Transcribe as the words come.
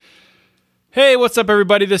Hey, what's up,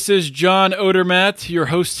 everybody? This is John Odermatt, your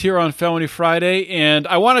host here on Felony Friday, and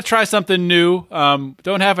I want to try something new.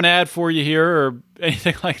 Don't have an ad for you here or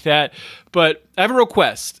anything like that, but I have a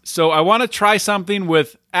request. So I want to try something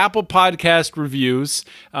with Apple Podcast reviews.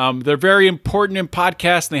 They're very important in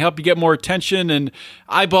podcasts, and they help you get more attention and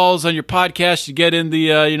eyeballs on your podcast. You get in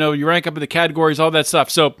the, you rank up in the categories, all that stuff.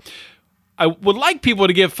 So I would like people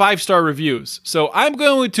to give 5-star reviews. So I'm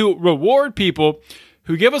going to reward people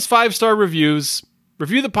who give us 5-star reviews,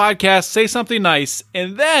 review the podcast, say something nice,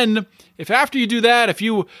 and then if after you do that, if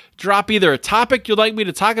you drop either a topic you'd like me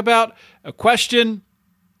to talk about, a question,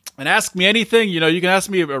 and ask me anything, you can ask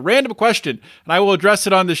me a random question, and I will address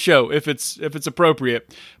it on the show if it's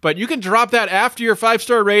appropriate. But you can drop that after your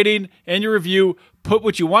 5-star rating and your review, put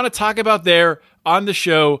what you want to talk about there on the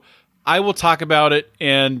show. I will talk about it,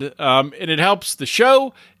 and it helps the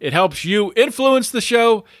show. It helps you influence the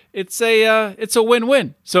show. It's a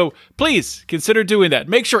win-win. So please consider doing that.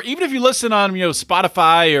 Make sure, even if you listen on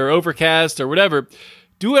Spotify or Overcast or whatever,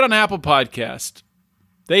 do it on Apple Podcast.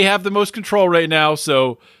 They have the most control right now,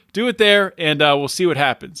 so do it there, and we'll see what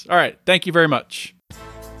happens. All right, thank you very much.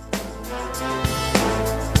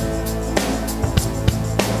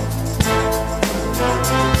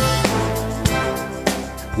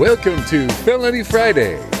 Welcome to Felony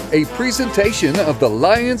Friday, a presentation of the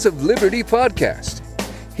Lions of Liberty podcast.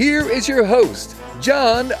 Here is your host,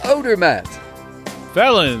 John Odermatt.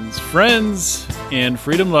 Felons, friends, and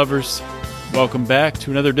freedom lovers, welcome back to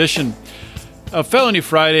another edition of Felony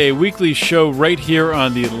Friday, a weekly show right here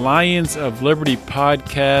on the Lions of Liberty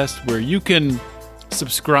podcast, where you can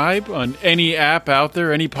subscribe on any app out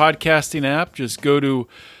there, any podcasting app. Just go to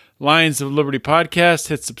Lions of Liberty podcast,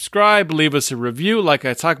 hit subscribe, leave us a review like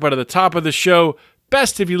I talk about at the top of the show.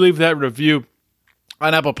 Best if you leave that review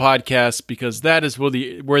on Apple Podcasts, because that is where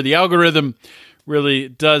the algorithm really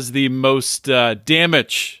does the most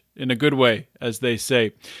damage in a good way, as they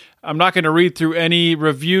say. I'm not going to read through any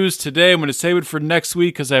reviews today. I'm going to save it for next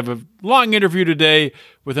week because I have a long interview today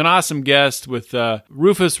with an awesome guest with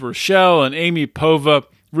Rufus, Rochell, and Amy Pova.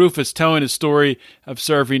 Rufus telling his story of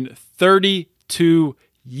serving 32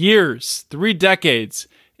 years, 3 decades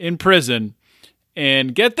in prison.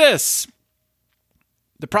 And get this,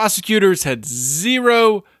 the prosecutors had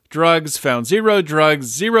zero drugs, found zero drugs,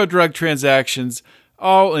 zero drug transactions,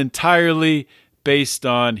 all entirely based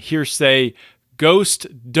on hearsay, ghost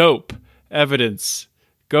dope evidence,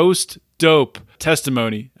 ghost dope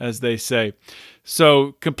testimony, as they say.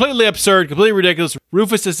 So completely absurd, completely ridiculous.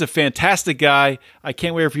 Rufus is a fantastic guy. I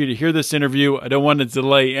can't wait for you to hear this interview. I don't want to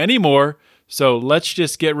delay anymore. So let's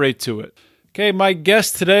just get right to it. Okay, my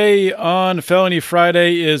guest today on Felony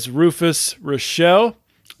Friday is Rufus Rochell.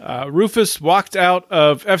 Rufus walked out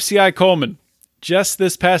of FCI Coleman just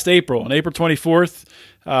this past April. On April 24th,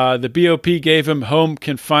 the BOP gave him home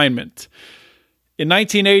confinement. In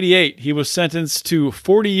 1988, he was sentenced to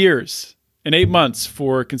 40 years and 8 months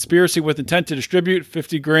for conspiracy with intent to distribute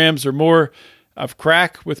 50 grams or more of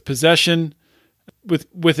crack with possession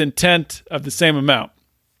with intent of the same amount,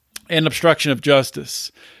 and obstruction of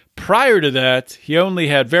justice. Prior to that, he only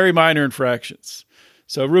had very minor infractions.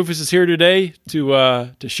 So Rufus is here today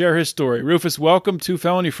to share his story. Rufus, welcome to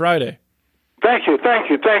Felony Friday. Thank you.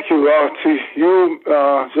 To you,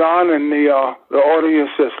 John, and the audience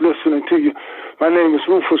that's listening to you. My name is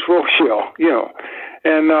Rufus Rochell,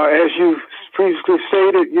 and as you previously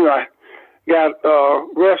stated, I got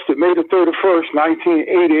arrested May the 31st,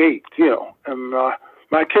 1988, and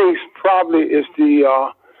my case probably is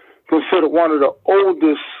considered one of the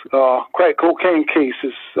oldest crack cocaine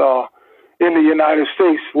cases in the United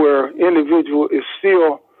States, where individual is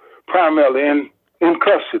still primarily in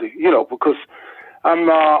custody, because I'm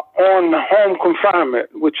on home confinement,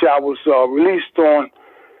 which I was released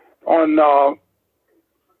on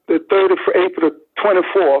the April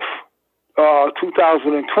 24th,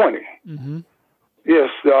 2020. Mm-hmm. Yes,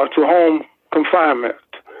 to home confinement.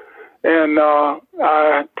 And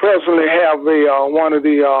I presently have one of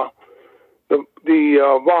the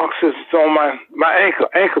boxes on my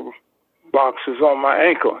ankle boxes on my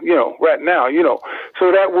ankle, right now,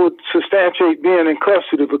 So that would substantiate being in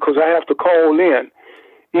custody, because I have to call in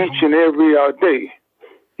each and every day,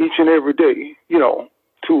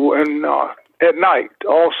 at night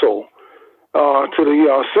also to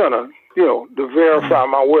the center, to verify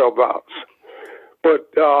my whereabouts.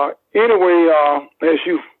 But anyway, as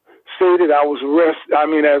you stated, I was arrested.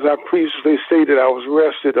 As I previously stated, I was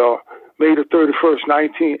arrested May the 31st,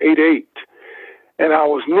 1988. And I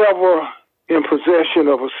was never in possession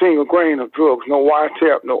of a single grain of drugs, no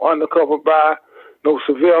wiretap, no undercover buy, no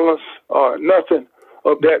surveillance, nothing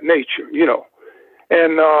of that nature,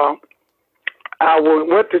 And I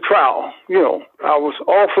went to trial. I was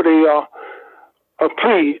offered a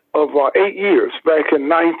plea of 8 years back in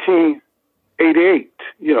 1988.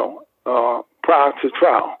 Prior to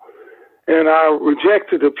trial, and I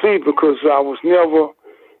rejected the plea because I was never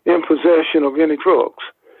in possession of any drugs,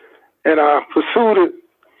 and I pursued it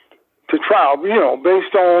to trial.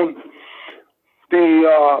 Based on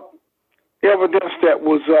the evidence that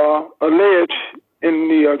was alleged in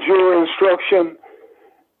the jury instruction,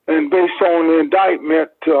 and based on the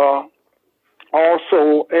indictment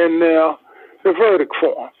also in the verdict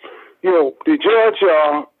form. The judge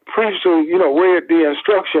previously, read the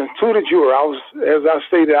instructions to the jury. As I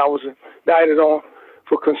stated, I was indicted on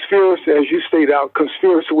for conspiracy, as you stated,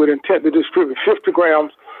 conspiracy with intent to distribute 50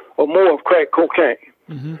 grams or more of crack cocaine.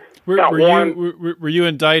 Mm-hmm. Were you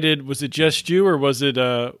indicted? Was it just you, or was it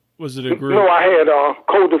a group? No, I had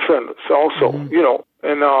co-defendants also. Mm-hmm.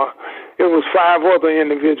 And it was 5 other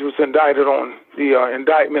individuals indicted on the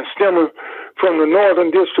indictment stemming from the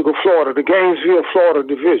Northern District of Florida, the Gainesville, Florida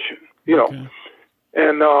Division. Okay.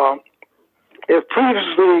 And as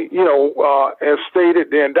previously, as stated,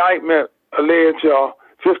 the indictment alleged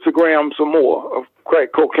 50 grams or more of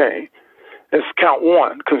crack cocaine. That's count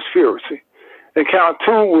 1, conspiracy. And count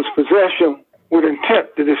 2 was possession with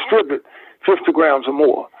intent to distribute 50 grams or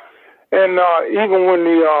more. And even when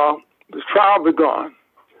the trial began,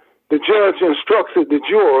 the judge instructed the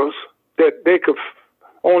jurors that they could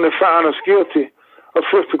only find us guilty of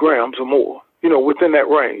 50 grams or more, within that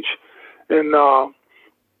range. And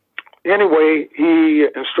anyway, he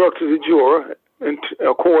instructed the juror in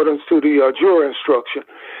accordance to the jury instruction.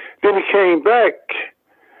 Then he came back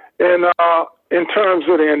and in terms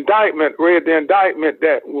of the indictment, read the indictment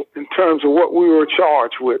that in terms of what we were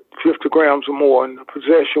charged with, 50 grams or more, and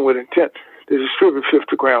possession with intent to distribute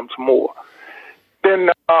 50 grams or more. Then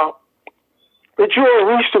the jury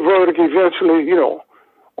reached a verdict eventually,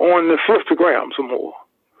 on the 50 grams or more.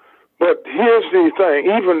 But here's the thing,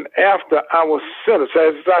 even after I was sentenced,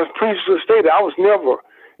 as I previously stated, I was never,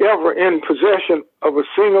 ever in possession of a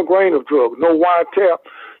single grain of drug, no wiretap,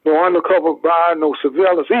 no undercover buy, no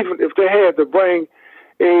surveillance. Even if they had to bring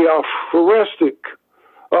a forensic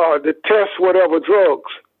to test whatever drugs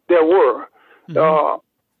there were,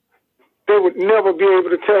 they would never be able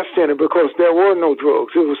to test any because there were no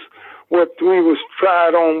drugs. It was what we was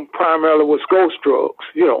tried on primarily was ghost drugs,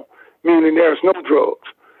 meaning there's no drugs.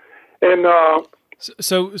 And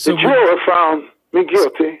so the jury found me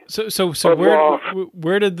guilty. So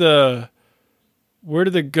where did the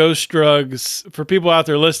ghost drugs, for people out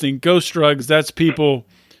there listening, ghost drugs, that's people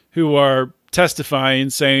who are testifying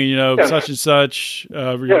saying, yes. Such and such,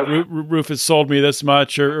 yes. Rufus sold me this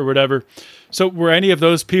much or whatever. So were any of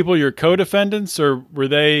those people your co-defendants, or were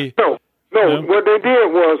they? No. What they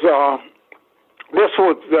did was, this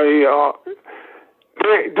was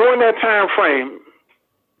during that time frame,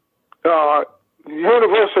 the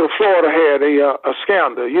University of Florida had a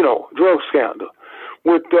scandal, drug scandal,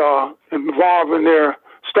 with involving their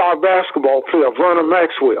star basketball player Vernon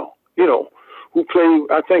Maxwell, who played.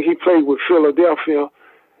 I think he played with Philadelphia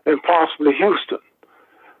and possibly Houston.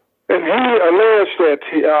 And he alleged that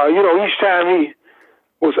each time he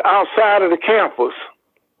was outside of the campus,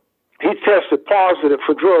 he tested positive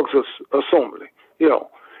for drugs, assumably,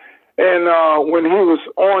 And when he was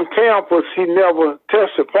on campus, he never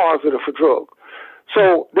tested positive for drugs.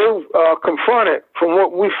 So they confronted, from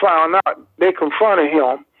what we found out, they confronted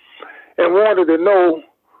him and wanted to know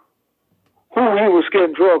who he was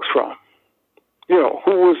getting drugs from.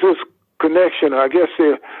 Who was this connection? I guess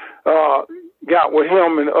they got with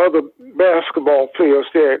him and other basketball players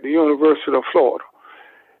there at the University of Florida.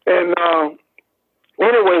 And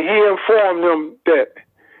anyway, he informed them that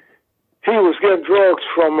he was getting drugs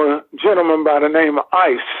from a gentleman by the name of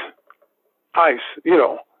Ice,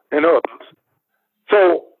 and others.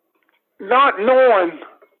 So, not knowing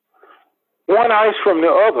one Ice from the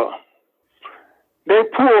other, they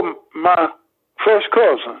pulled my first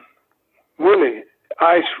cousin, Willie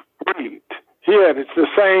Ice Reed. He had the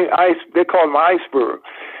same Ice, they called him Iceberg.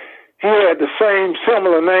 He had the same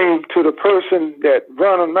similar name to the person that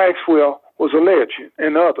Vernon Maxwell was alleging,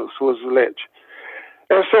 and others was alleged.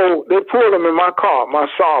 And so they pulled him in my car, my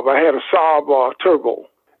Saab. I had a Saab turbo.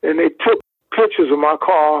 And they took pictures of my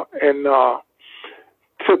car and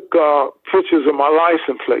took pictures of my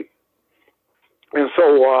license plate. And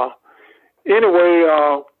so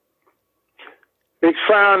anyway, they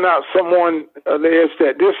found out someone alleged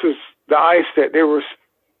that this is the Ice that they were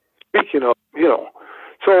speaking of,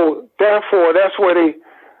 So therefore, that's where they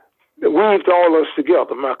weaved all us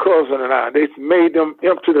together, my cousin and I. They made them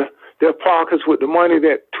empty their pockets with the money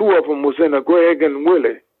that 2 of them was in a Greg and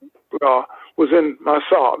Willie, was in my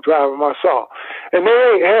Saab, driving my Saab. And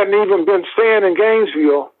they hadn't even been staying in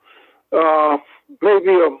Gainesville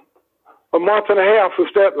maybe a month and a half,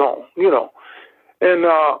 if that long, And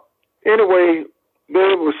anyway,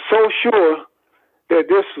 they were so sure that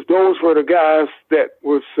those were the guys that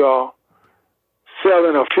was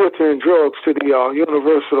selling or filtering drugs to the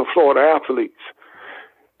University of Florida athletes.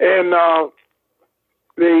 And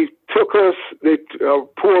they took us, they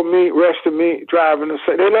pulled me, arrested me, driving, and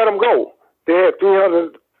they let them go. They had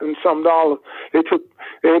 $300 and some dollars. They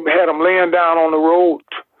had them laying down on the road,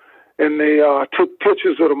 and they took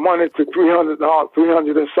pictures of the money to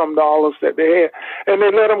 $300 and some dollars that they had, and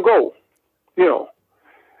they let them go,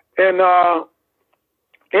 And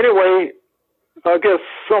anyway, I guess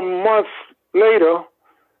some months later,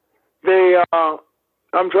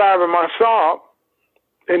 I'm driving my Saab,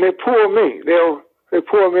 and they pulled me. They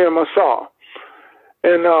pulled me in my Saab,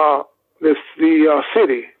 and the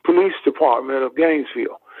city police department of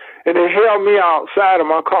Gainesville, and they held me outside of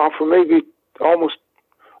my car for maybe almost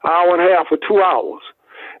an hour and a half or 2 hours.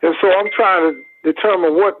 And so I'm trying to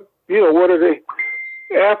determine what are they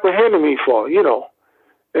apprehending me for,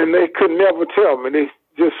 and they could never tell me. They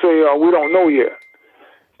just say, we don't know yet.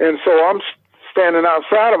 And so I'm standing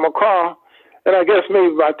outside of my car, and I guess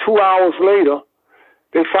maybe about 2 hours later,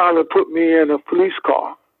 they finally put me in a police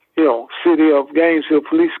car, city of Gainesville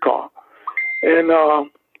police car. And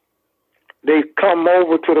they come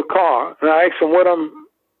over to the car, and I asked them, what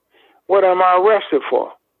am I arrested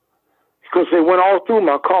for? Because they went all through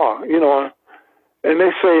my car, and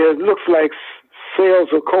they say it looks like sales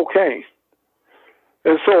of cocaine.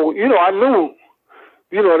 And so, I knew,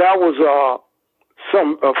 that was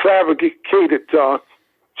some fabricated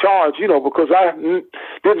charge, because I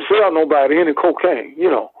didn't sell nobody any cocaine,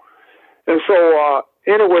 And so,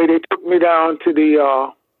 anyway, they took me down to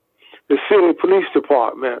the city police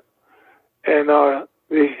department, and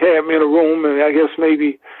they had me in a room, and I guess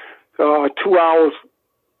maybe 2 hours,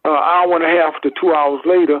 hour and a half to 2 hours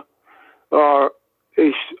later, a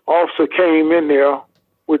officer came in there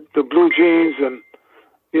with the blue jeans and,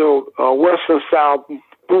 Western style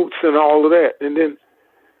boots and all of that. And then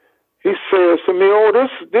he says to me, "Oh,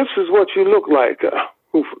 this is what you look like.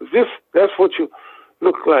 That's what you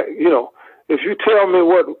look like. If you tell me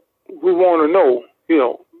what we want to know,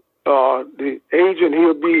 the agent,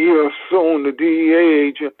 he'll be here soon, the DEA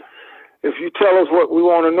agent. If you tell us what we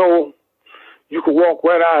want to know, you can walk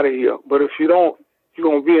right out of here. But if you don't, you're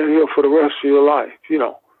going to be in here for the rest of your life,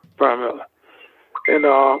 primarily." And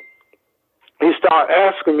he started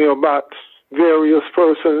asking me about various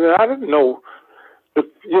persons, and I didn't know the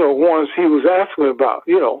ones he was asking me about,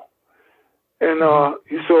 And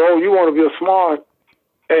he said, "Oh, you want to be a smart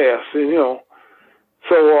ass," and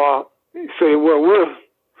So he said, "Well,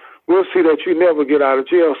 we'll see that you never get out of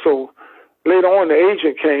jail." So later on, the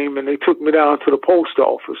agent came and they took me down to the post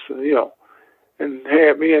office, and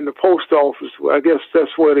had me in the post office. I guess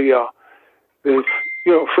that's where the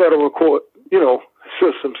federal court,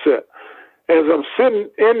 system set. As I'm sitting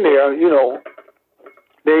in there,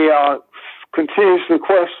 they continuously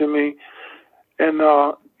questioned me, and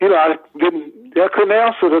I couldn't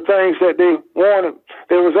answer the things that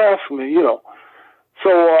they was asking me,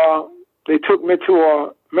 So they took me to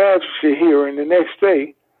a magistrate hearing the next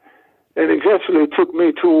day, and eventually took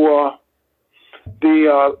me to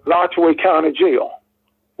the Rochell County Jail,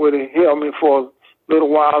 where they held me for a little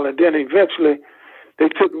while, and then eventually they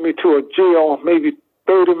took me to a jail maybe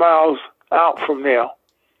 30 miles out from there,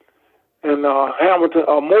 in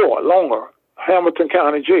Hamilton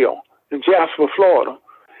County Jail in Jasper, Florida.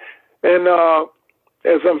 And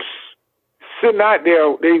as I'm sitting out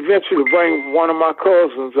there, they eventually bring one of my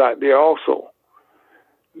cousins out there also.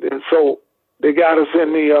 And so they got us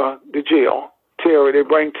in the jail. Terry, they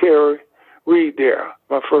bring Terry Reed there,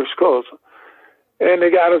 my first cousin. And they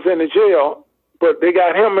got us in the jail, but they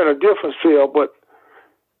got him in a different cell, but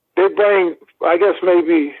they bring, I guess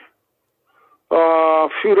maybe a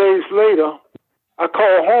few days later, I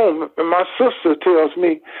call home, and my sister tells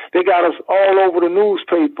me they got us all over the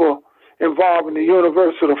newspaper involving the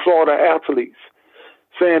University of Florida athletes,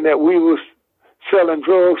 saying that we was selling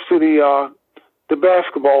drugs to the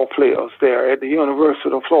basketball players there at the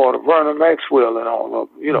University of Florida, Vernon Maxwell and all of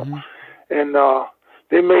them, And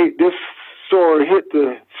they made this story hit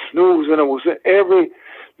the news, and it was in every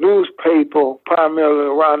newspaper primarily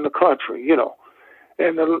around the country,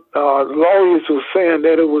 And the lawyers were saying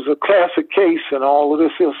that it was a classic case and all of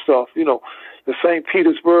this here stuff, The St.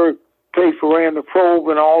 Petersburg paper ran the probe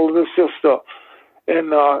and all of this here stuff.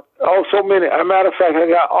 And also many, as a matter of fact, I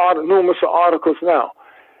got numerous articles now.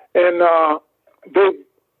 And they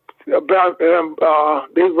about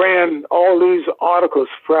they ran all these articles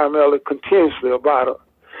primarily continuously about it.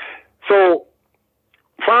 So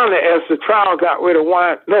finally, as the trial got ready to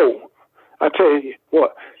wind, I tell you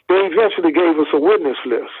what, they eventually gave us a witness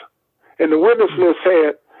list, and the witness list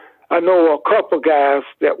had, I know a couple guys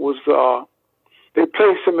that was they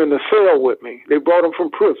placed them in the cell with me. They brought them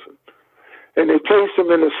from prison, and they placed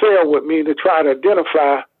them in the cell with me to try to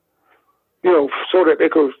identify, so that they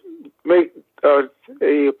could make a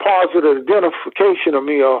positive identification of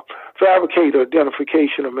me or fabricate an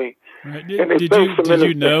identification of me. Right. Did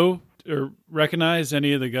you know or recognize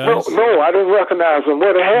any of the guys? No, I didn't recognize them.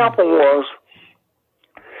 What had happened was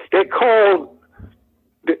they called,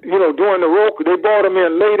 during the roll, they brought them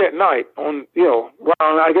in late at night on,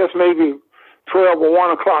 around, I guess maybe 12 or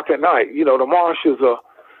 1 o'clock at night. The marshals or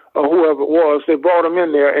whoever it was, they brought them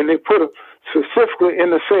in there and they put them specifically in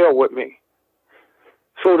the cell with me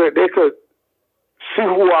so that they could see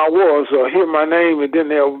who I was or hear my name, and then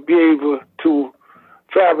they'll be able to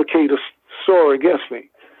fabricate a story against me.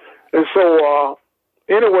 And so,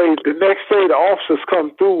 anyway, the next day the officers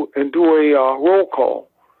come through and do a roll call,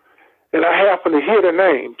 and I happened to hear the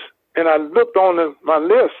names, and I looked on my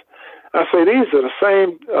list. I said, these are the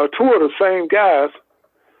same, two of the same guys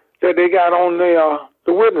that they got on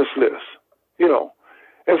the witness list,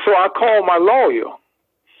 And so I called my lawyer,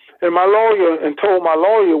 and told my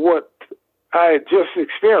lawyer what I had just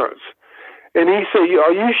experienced. And he said,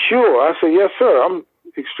 are you sure? I said, yes, sir. I'm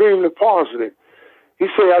extremely positive. He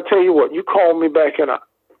said, I'll tell you what, you call me back in about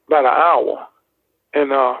an hour.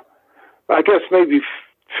 And I guess maybe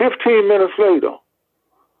 15 minutes later,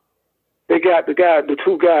 they got the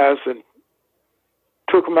two guys and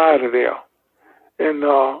took them out of there. And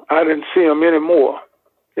I didn't see them anymore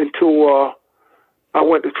until I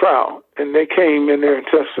went to trial. And they came in there and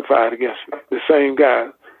testified against me, the same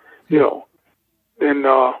guys, And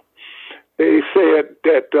they said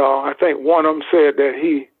that, I think one of them said that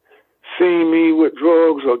he seen me with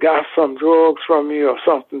drugs or got some drugs from me or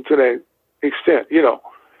something to that extent,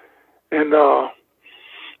 And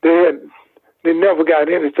they never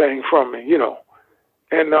got anything from me,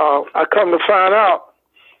 And I come to find out,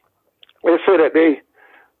 they said that they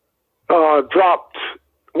dropped,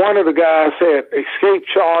 one of the guys had escape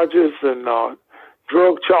charges and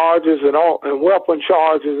drug charges and weapon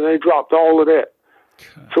charges, and they dropped all of that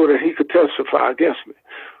so that he could testify against me.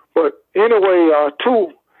 But anyway,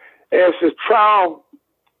 as the trial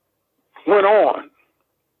went on,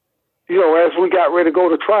 as we got ready to go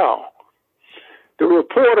to trial, the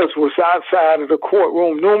reporters was outside of the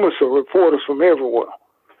courtroom, numerous of reporters from everywhere.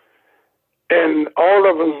 And all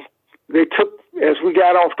of them, they took, as we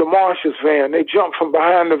got off the marshal's van, they jumped from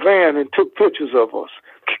behind the van and took pictures of us,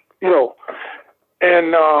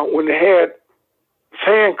 And when they had us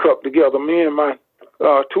handcuffed together, me and my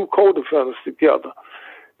two co-defendants together,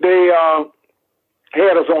 they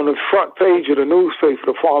had us on the front page of the newspaper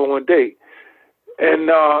the following day. And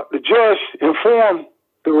the judge informed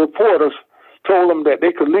the reporters, told them that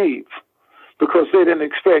they could leave because they didn't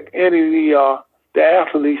expect any of the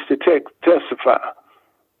athletes to testify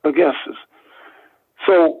against us.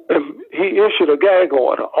 So he issued a gag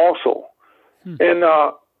order also. And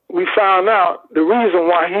we found out the reason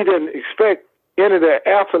why he didn't expect any of the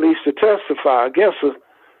athletes to testify against us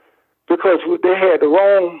because they had the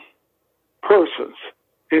wrong persons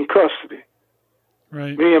in custody,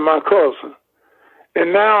 right? Me and my cousin.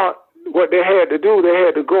 And now what they had to do, they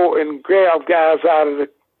had to go and grab guys out of the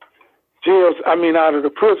jails, out of the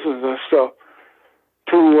prisons and stuff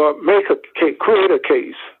to create a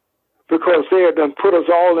case because they had done put us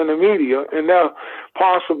all in the media, and now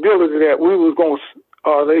possibility that we was going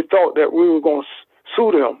to, they thought that we were going to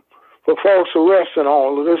sue them for false arrest and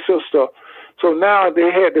all of this stuff. So now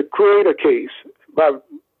they had to create a case by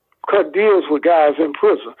cut deals with guys in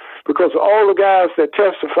prison because all the guys that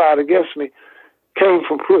testified against me came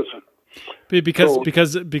from prison.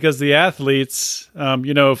 Because the athletes,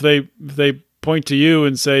 if they point to you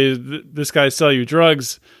and say this guy sell you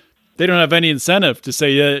drugs, they don't have any incentive to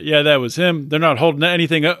say yeah that was him. They're not holding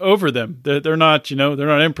anything over them. They're not they're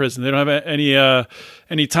not in prison. They don't have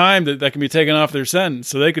any time that can be taken off their sentence.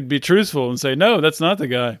 So they could be truthful and say no, that's not the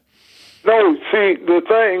guy. No, see, the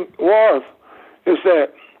thing is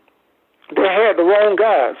that they had the wrong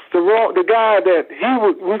guys. The guy that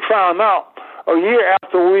we found out a year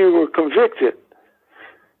after we were convicted,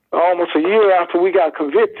 almost a year after we got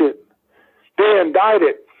convicted, they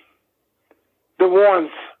indicted the ones,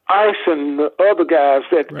 Ice and the other guys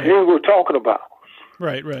that they were talking about.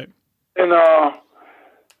 Right. And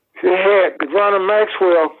they had Vernon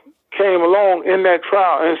Maxwell came along in that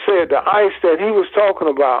trial and said the Ice that he was talking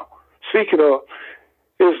about, speaking of,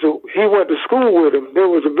 he went to school with him. They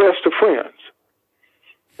was the best of friends,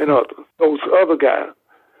 and those other guys.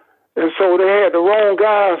 And so they had the wrong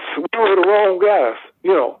guys. We were the wrong guys,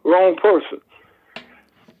 wrong person.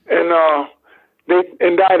 And they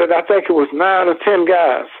indicted, I think it was 9 or 10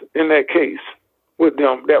 guys in that case with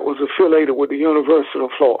them that was affiliated with the University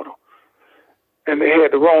of Florida. And they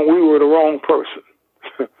had we were the wrong person.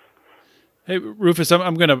 Hey, Rufus,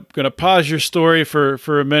 I'm gonna pause your story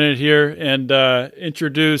for a minute here and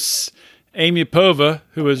introduce Amy Pova,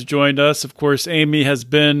 who has joined us. Of course, Amy has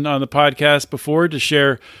been on the podcast before to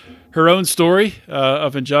share her own story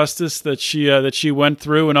of injustice that she went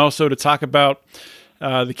through, and also to talk about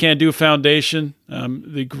the Can Do Foundation,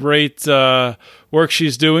 the great work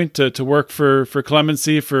she's doing to work for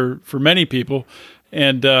clemency for many people.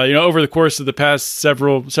 And over the course of the past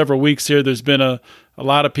several weeks here, there's been a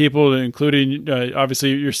lot of people, including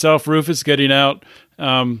obviously yourself, Rufus, getting out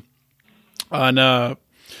on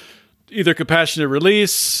either compassionate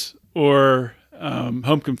release or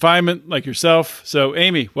home confinement, like yourself. So,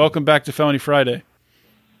 Amy, welcome back to Felony Friday.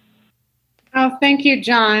 Oh, thank you,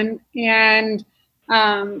 John. And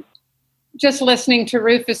just listening to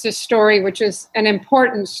Rufus's story, which is an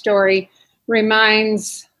important story,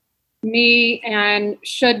 reminds me and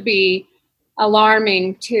should be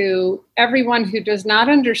alarming to everyone who does not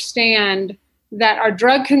understand that our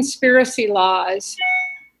drug conspiracy laws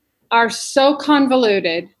are so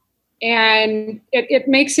convoluted, and it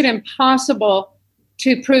makes it impossible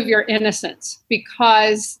to prove your innocence,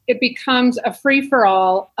 because it becomes a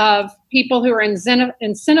free-for-all of people who are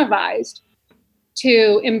incentivized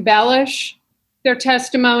to embellish their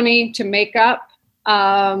testimony, to make up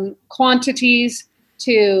quantities,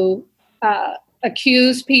 to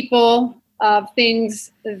accuse people of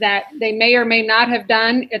things that they may or may not have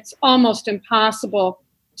done. It's almost impossible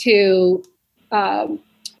to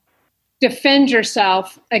defend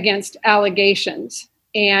yourself against allegations.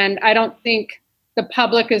 And I don't think the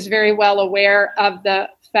public is very well aware of the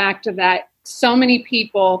fact that so many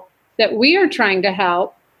people that we are trying to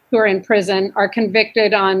help who are in prison are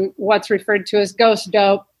convicted on what's referred to as ghost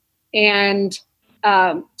dope and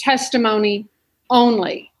testimony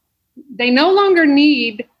only. They no longer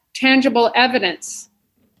need tangible evidence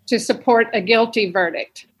to support a guilty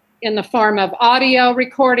verdict in the form of audio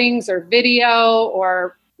recordings or video,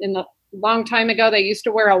 or in the long time ago, they used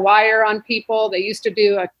to wear a wire on people. They used to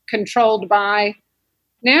do a controlled buy.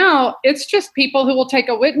 Now it's just people who will take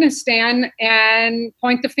a witness stand and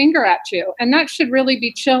point the finger at you. And that should really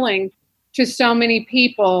be chilling to so many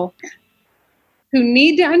people who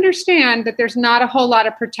need to understand that there's not a whole lot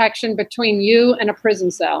of protection between you and a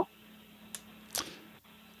prison cell.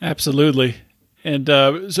 Absolutely. And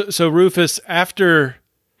so Rufus, after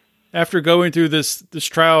going through this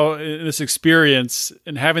trial, this experience,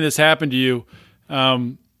 and having this happen to you,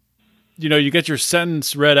 you get your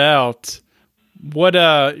sentence read out. What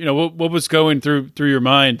was going through your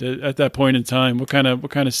mind at that point in time? What kind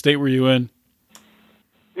of state were you in?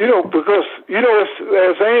 Because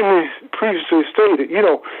as Amy previously stated,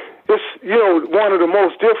 it's one of the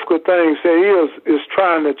most difficult things there is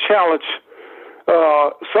trying to challenge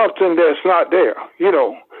something that's not there,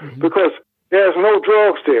 because there's no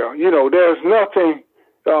drugs there, there's nothing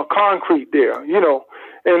concrete there, and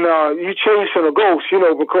you chasing a ghost,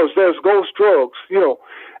 because there's ghost drugs,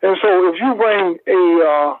 and so if you bring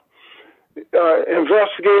a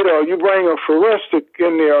investigator, or you bring a forensic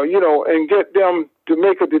in there, and get them to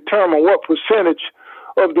determine what percentage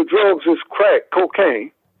of the drugs is crack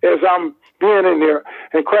cocaine, as I'm being in there,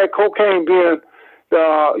 and crack cocaine being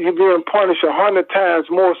you're being punished 100 times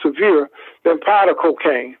more severe than powder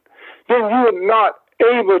cocaine, then you're not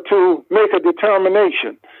able to make a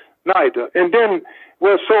determination, neither. And then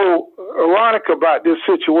what's so ironic about this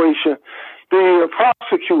situation, the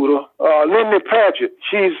prosecutor, Linda Paget,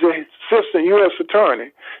 she's the assistant U.S.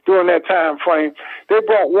 attorney during that time frame, they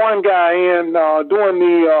brought one guy in during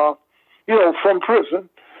the, from prison,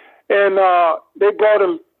 and they brought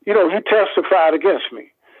him, he testified against me.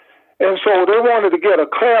 And so they wanted to get a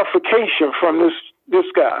clarification from this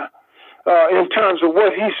guy in terms of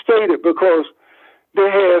what he stated, because they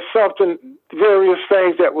had various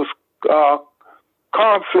things that was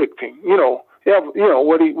conflicting,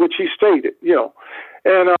 which he stated,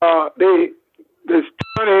 and the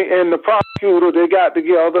attorney and the prosecutor, they got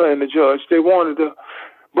together, and the judge, they wanted to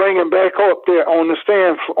bring him back up there on the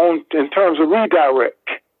stand in terms of redirect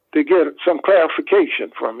to get some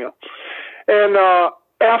clarification from him. And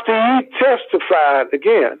after he testified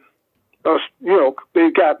again,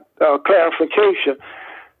 they got clarification.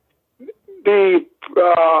 The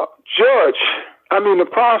the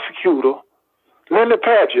prosecutor, Linda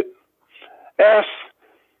Paget, asked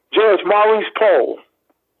Judge Maurice Pohl,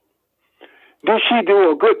 did she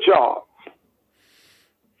do a good job?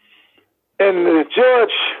 And the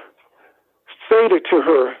judge stated to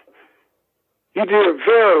her, you did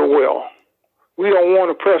very well. We don't want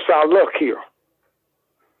to press our luck here.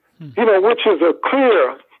 You know, which is a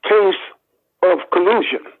clear case of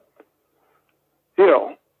collusion, you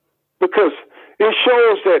know, because it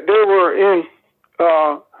shows that they were in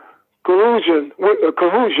collusion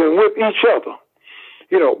with each other,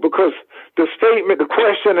 you know, because the statement, the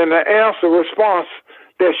question, and the answer response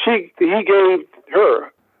that he gave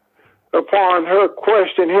her upon her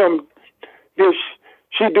question him, did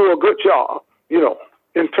she do a good job, you know,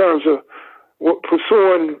 in terms of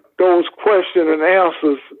pursuing those questions and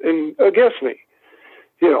answers against me,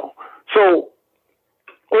 you know. So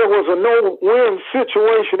it was a no-win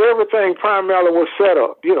situation. Everything primarily was set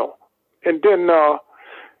up, you know. And then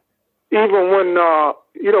even when,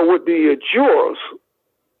 you know, with the jurors,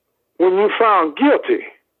 when you found guilty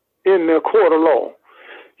in the court of law,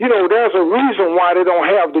 you know, there's a reason why they don't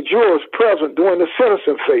have the jurors present during the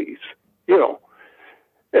sentencing phase, you know.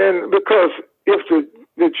 And because if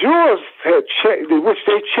the jurors had checked, which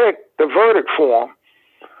they checked the verdict form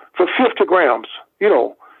for 50 grams, you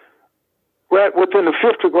know, right within the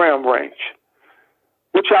 50-gram range,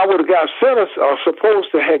 which I would have got sentenced or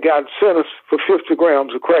supposed to have gotten sentenced for 50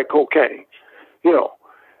 grams of crack cocaine, you know.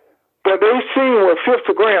 But they seen where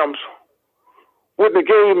 50 grams wouldn't have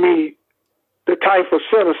gave me the type of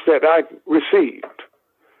sentence that I received.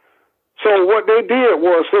 So what they did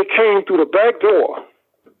was they came through the back door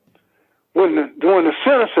during the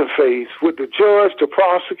sentencing phase with the judge, the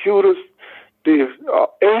prosecutors, the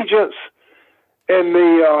agents, and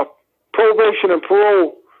the probation and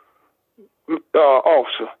parole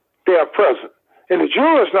officer. They are present. And the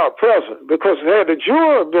juror is not present because had the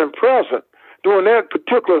juror been present during that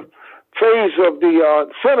particular phase of the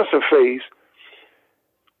sentencing phase,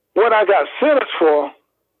 what I got sentenced for,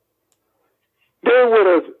 they would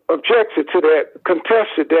have objected to that,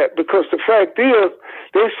 contested that, because the fact is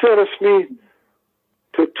they sentenced me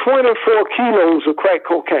to 24 kilos of crack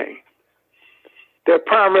cocaine. That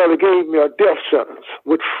primarily gave me a death sentence,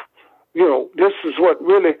 which, you know, this is what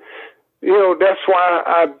really, you know, that's why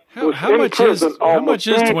I was in prison almost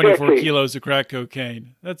 3 decades. How much is 24 kilos of crack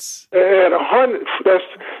cocaine? That's at 100.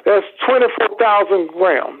 That's 24,000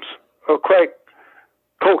 grams of crack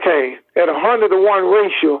cocaine at 100-to-1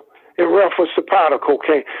 ratio in reference to powder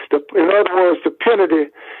cocaine. In other words, the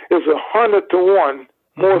penalty is 100-to-1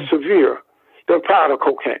 more severe than powder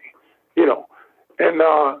cocaine. You know, and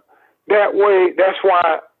that way, that's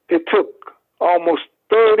why it took almost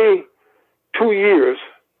 32 years,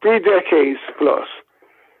 3 decades plus,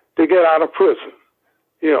 to get out of prison.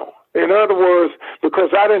 You know, in other words,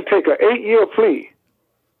 because I didn't take an 8-year plea,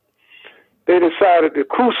 they decided to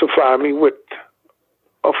crucify me with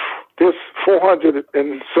this 400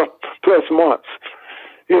 and some plus months,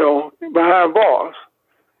 you know, behind bars.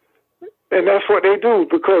 And that's what they do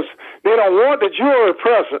because they don't want the juror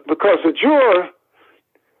present, because the juror,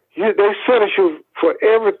 they sentence you for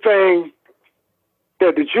everything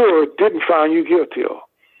that the juror didn't find you guilty of.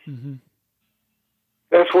 Mm-hmm.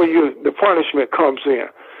 That's where the punishment comes in.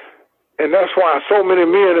 And that's why so many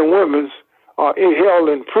men and women are held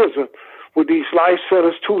in prison with these life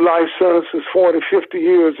sentences, 2 life sentences, 40, 50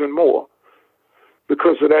 years and more,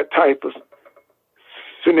 because of that type of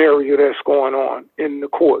scenario that's going on in the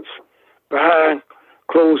courts behind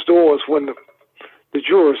closed doors when the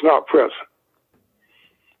juror is not present.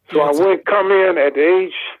 So I come in at the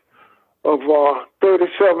age of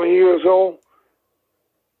 37 years old.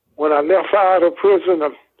 When I left out of prison,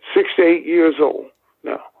 I'm 68 years old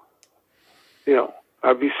now. You know,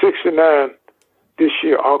 I'll be 69 this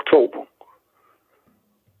year, October.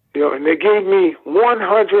 You know, and they gave me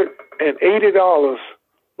 $180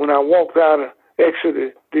 when I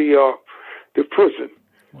exited the prison.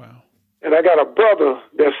 Wow. And I got a brother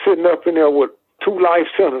that's sitting up in there with 2 life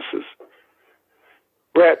sentences,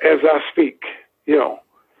 right as I speak, you know.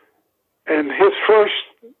 And his first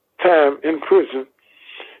time in prison,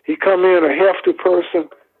 he come in a hefty person.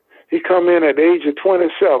 He come in at the age of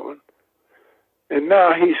 27. And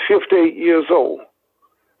now he's 58 years old,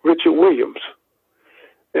 Richard Williams.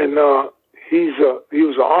 And he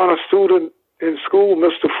was an honor student in school,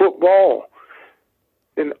 Mr. Football,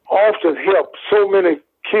 and often helped so many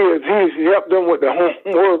kids. He helped them with their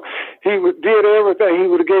homework. He did everything. He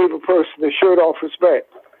would have gave a person the shirt off his back,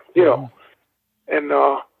 you know. And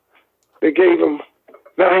they gave him,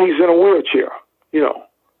 now he's in a wheelchair, you know.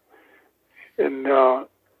 And,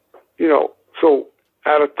 you know, so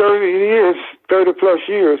out of 30 plus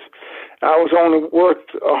years, I was only worth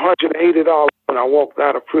 $180 a when I walked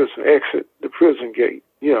out of prison, exit the prison gate,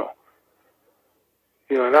 and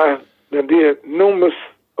I did numerous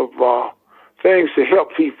of things to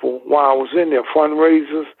help people while I was in there,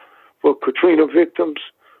 fundraisers for Katrina victims.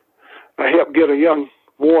 I helped get a young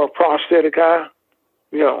boy a prosthetic eye,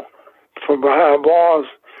 from behind bars.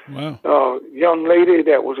 Wow. Young lady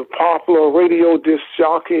that was a popular radio disc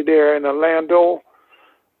jockey there in Orlando,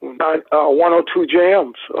 102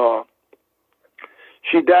 Jams.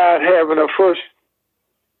 She died having her first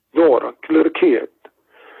daughter, little kid.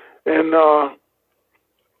 And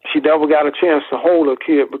she never got a chance to hold her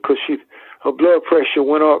kid because her blood pressure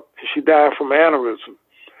went up and she died from aneurysm.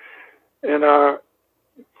 And I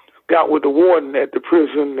got with the warden at the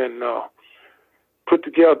prison and put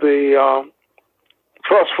together a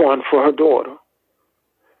trust fund for her daughter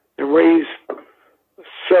and raised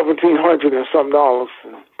 $1,700 and some dollars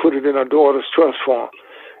and put it in her daughter's trust fund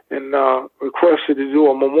and requested to do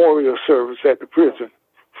a memorial service at the prison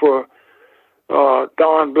for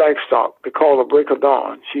Dawn Blackstock. They call her Break of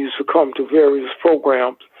Dawn. She used to come to various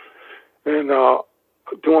programs and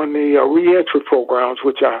doing the reentry programs,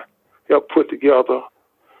 which I helped put together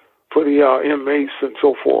for the inmates and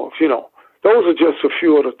so forth. Those are just a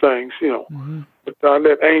few of the things, Mm-hmm. But I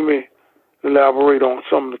let Amy elaborate on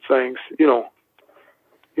some of the things,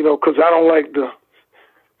 because I don't like to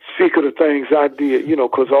speak of the things I did,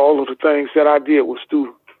 because all of the things that I did was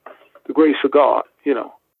through the grace of God,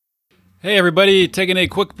 Hey, everybody, taking a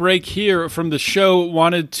quick break here from the show.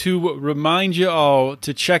 Wanted to remind you all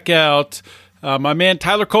to check out my man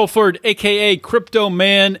Tyler Colford, a.k.a. Crypto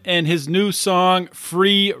Man, and his new song,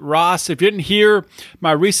 Free Ross. If you didn't hear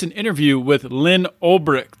my recent interview with Lynn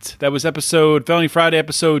Ulbricht, that was Felony Friday,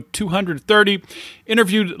 episode 230.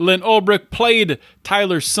 Interviewed Lynn Ulbricht, played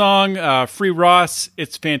Tyler's song, Free Ross.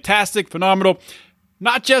 It's fantastic, phenomenal.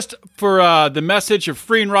 Not just for the message of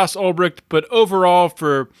freeing Ross Ulbricht, but overall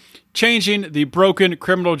for changing the broken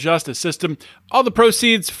criminal justice system. All the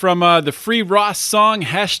proceeds from the Free Ross song,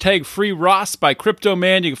 hashtag Free Ross by Crypto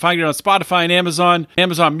Man. You can find it on Spotify and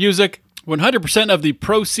Amazon Music. 100% of the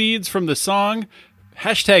proceeds from the song,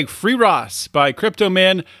 hashtag Free Ross by Crypto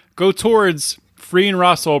Man, go towards freeing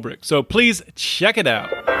Ross Ulbricht. So please check it out.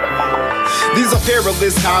 These are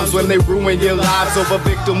perilous times when they ruin your lives over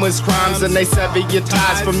victimless crimes and they sever your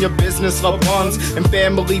ties from your business, loved ones, and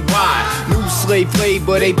family. Why? New slave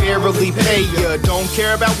labor, they barely pay you. Don't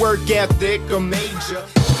care about work ethic or major.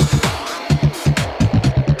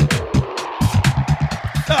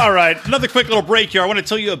 All right, another quick little break here. I want to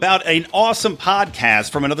tell you about an awesome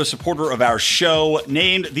podcast from another supporter of our show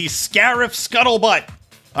named the Scariff Scuttlebutt.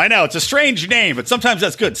 I know, it's a strange name, but sometimes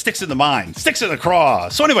that's good. Sticks in the mind, sticks in the craw.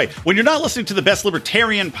 So anyway, when you're not listening to the Best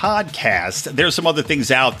Libertarian podcast, there's some other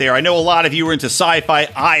things out there. I know a lot of you are into sci-fi.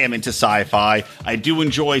 I am into sci-fi. I do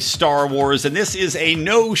enjoy Star Wars, and this is a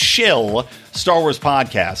no-shill Star Wars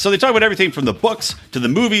podcast. So they talk about everything from the books to the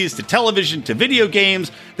movies to television to video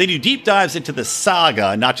games. They do deep dives into the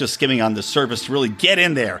saga, not just skimming on the surface to really get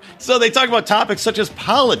in there. So they talk about topics such as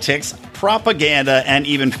politics, propaganda, and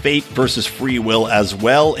even fate versus free will as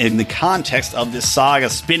well in the context of this saga,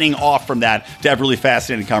 spinning off from that to have really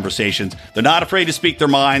fascinating conversations. They're not afraid to speak their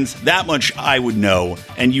minds. That much I would know,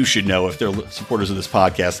 and you should know if they're supporters of this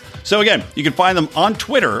podcast. So again, you can find them on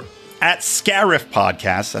Twitter at Scariff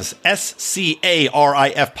Podcast, that's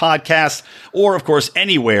SCARIF Podcast, or of course,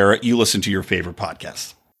 anywhere you listen to your favorite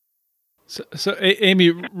podcasts. So Amy,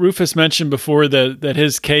 Rufus mentioned before that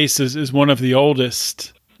his case is one of the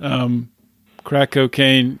oldest crack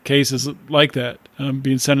cocaine cases like that,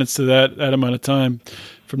 being sentenced to that amount of time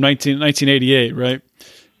from 1988, right?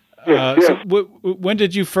 Yes. So when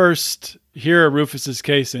did you first hear of Rufus's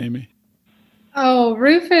case, Amy? Oh,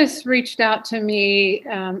 Rufus reached out to me,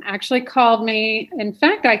 actually called me. In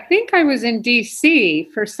fact, I think I was in D.C.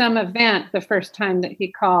 for some event the first time that he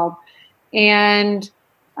called and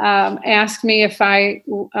asked me if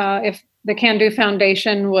the Can Do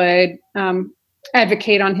Foundation would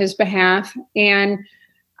advocate on his behalf. And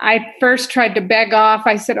I first tried to beg off.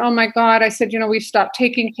 I said, oh, my God. I said, we've stopped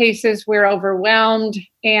taking cases. We're overwhelmed.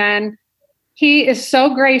 And he is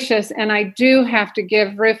so gracious, and I do have to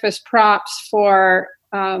give Rufus props for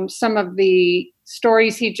some of the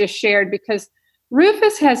stories he just shared, because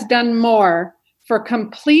Rufus has done more for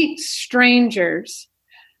complete strangers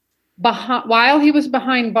while he was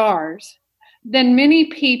behind bars than many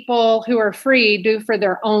people who are free do for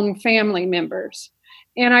their own family members.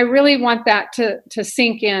 And I really want that to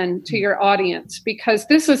sink in to your audience, because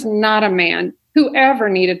this is not a man who ever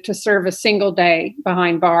needed to serve a single day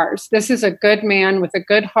behind bars. This is a good man with a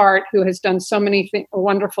good heart who has done so many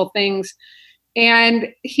wonderful things.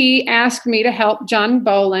 And he asked me to help John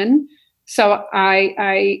Bolin So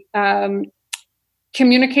I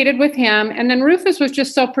communicated with him. And then Rufus was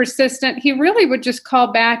just so persistent. He really would just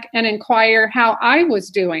call back and inquire how I was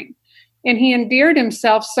doing. And he endeared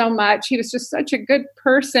himself so much. He was just such a good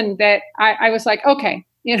person that I was like, okay,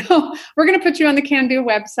 we're going to put you on the Can Do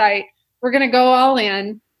website. We're going to go all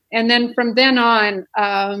in. And then from then on,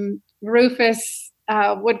 Rufus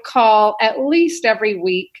would call at least every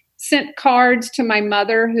week, sent cards to my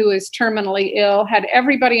mother, who is terminally ill, had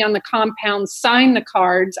everybody on the compound sign the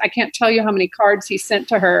cards. I can't tell you how many cards he sent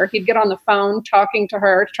to her. He'd get on the phone talking to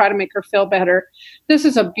her to try to make her feel better. This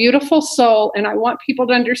is a beautiful soul, and I want people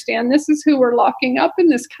to understand this is who we're locking up in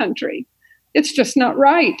this country. It's just not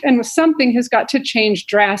right, and something has got to change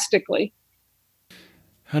drastically.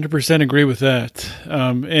 100% agree with that.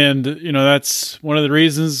 And, that's one of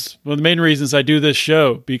the main reasons I do this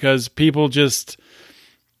show, because people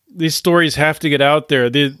these stories have to get out there.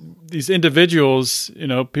 These individuals,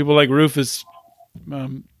 people like Rufus,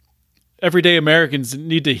 everyday Americans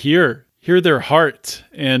need to hear their heart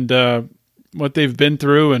and what they've been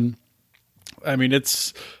through. And I mean,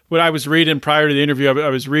 it's what I was reading prior to the interview. I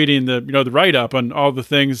was reading the write-up on all the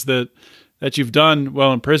things that you've done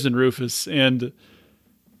while in prison, Rufus. And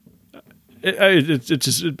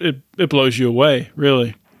it blows you away,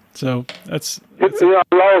 really. So that's I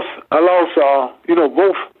lost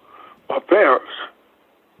both my parents,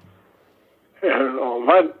 and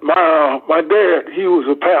my dad, he was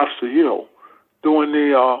a pastor, doing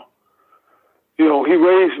the he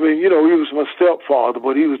raised me, he was my stepfather,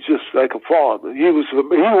 but he was just like a father. He was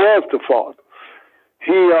the father.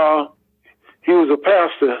 He was a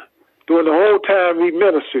pastor. During the whole time he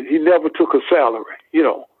ministered, he never took a salary,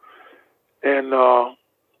 and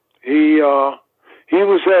he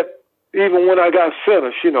was even when I got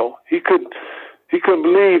sentenced, he couldn't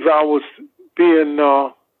believe I was being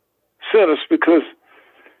sentenced, because,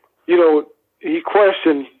 he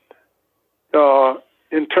questioned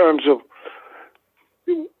in terms of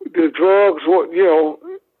the drugs,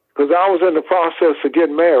 because I was in the process of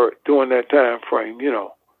getting married during that time frame,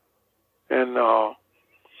 and my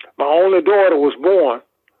only daughter was born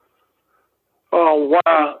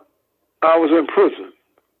while I was in prison,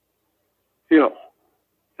 and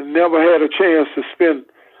never had a chance to spend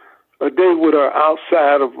a day with her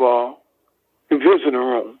outside of the visiting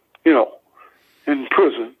room, in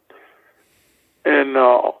prison. And,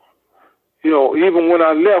 even when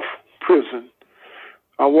I left prison,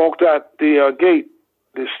 I walked out the gate,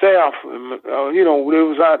 the staff, there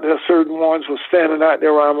was out there, certain ones were standing out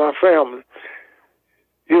there around my family.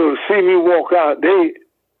 To see me walk out, they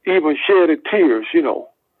even shedded tears, seeing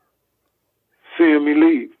me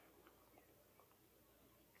leave.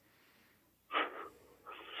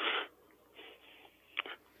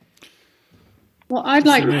 Well, I'd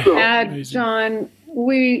like to add, John,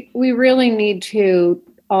 we really need to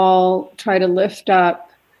all try to lift up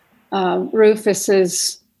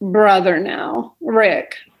Rufus's brother now,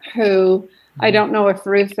 Rick, who I don't know if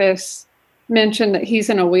Rufus mentioned that he's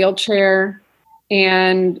in a wheelchair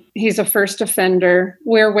and he's a first offender.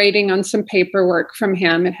 We're waiting on some paperwork from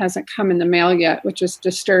him. It hasn't come in the mail yet, which is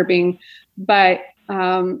disturbing. But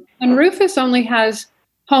and Rufus only has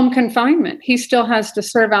home confinement. He still has to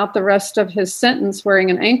serve out the rest of his sentence wearing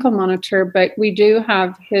an ankle monitor, but we do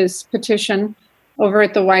have his petition over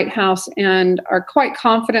at the White House and are quite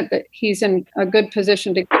confident that he's in a good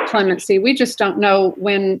position to get clemency. We just don't know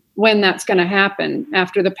when that's going to happen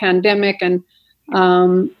after the pandemic and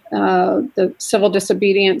the civil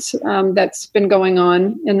disobedience that's been going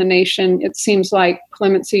on in the nation. It seems like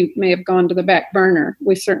clemency may have gone to the back burner.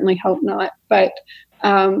 We certainly hope not, but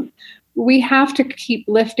we have to keep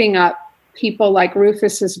lifting up people like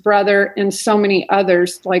Rufus's brother and so many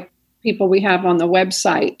others like people we have on the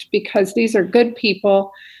website, because these are good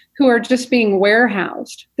people who are just being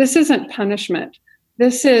warehoused. This isn't punishment.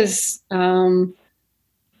 This is a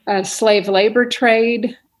slave labor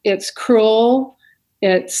trade. It's cruel.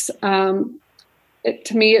 It's to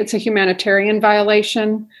me, it's a humanitarian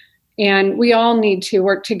violation, and we all need to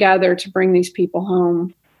work together to bring these people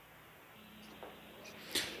home.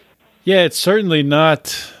 Yeah, it's certainly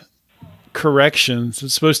not corrections.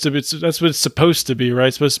 It's supposed to be. That's what it's supposed to be, right?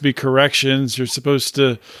 It's supposed to be corrections. You're supposed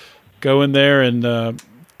to go in there and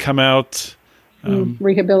come out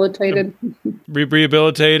rehabilitated,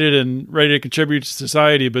 rehabilitated, and ready to contribute to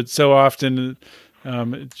society. But so often,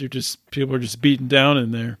 people are just beaten down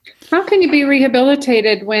in there. How can you be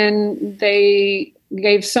rehabilitated when they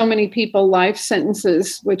gave so many people life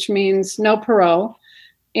sentences, which means no parole?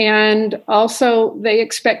 And also they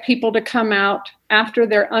expect people to come out after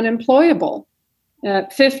they're unemployable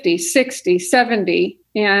at 50, 60, 70.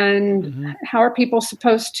 And how are people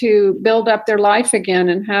supposed to build up their life again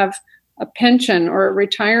and have a pension or a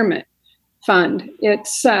retirement fund?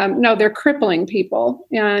 It's no, they're crippling people,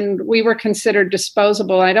 and we were considered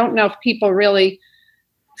disposable. I don't know if people really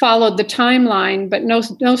followed the timeline, but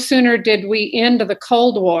no sooner did we end the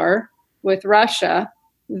Cold War with Russia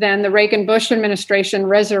than the Reagan-Bush administration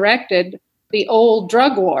resurrected the old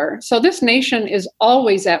drug war. So this nation is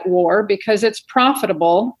always at war because it's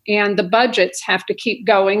profitable, and the budgets have to keep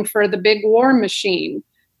going for the big war machine,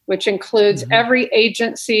 which includes every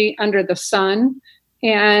agency under the sun.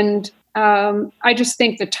 And I just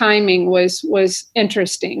think the timing was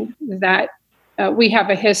interesting, that we have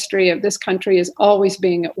a history of this country is always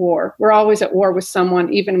being at war. We're always at war with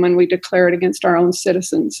someone, even when we declare it against our own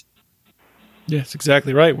citizens. Yes,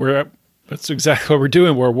 exactly right. That's exactly what we're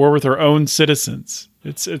doing. We're at war with our own citizens.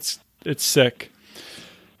 It's sick.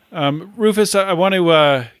 Rufus, I want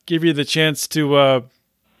to give you the chance to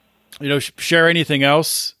share anything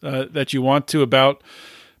else that you want to about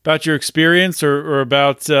your experience or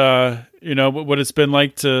about what it's been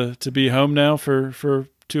like to be home now for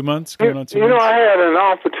 2 months, going on 2 months. I had an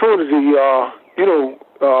opportunity, a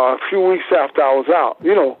few weeks after I was out,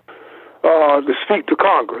 to speak to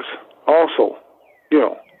Congress also,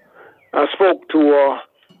 I spoke to,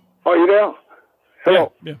 are you there?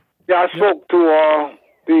 Hello? Yeah, I spoke to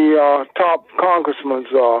the top congressmen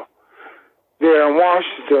there in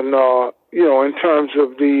Washington, in terms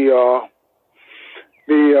of the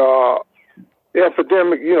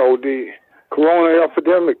epidemic, the corona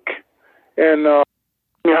epidemic, and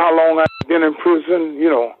how long I've been in prison,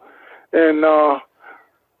 and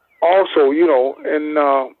also, and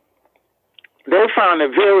they found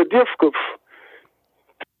it very difficult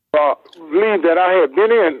believe that I had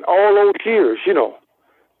been in all those years,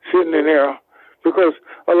 sitting in there, because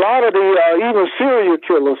a lot of the even serial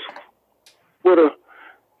killers would have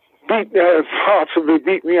possibly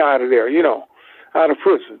beat me out of there, out of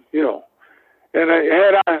prison, And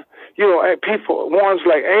had I, people, ones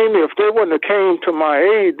like Amy, if they wouldn't have came to my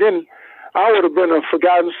aid, then I would have been a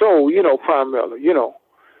forgotten soul, primarily,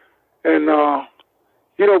 And,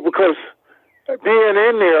 because being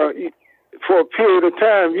in there for a period of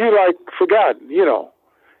time, you like forgotten,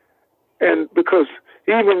 And because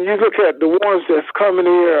even you look at the ones that's coming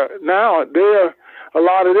here now, a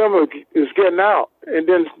lot of them is getting out. And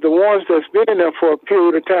then the ones that's been in there for a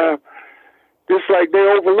period of time, it's like they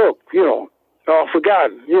overlooked,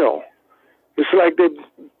 forgotten, It's like they're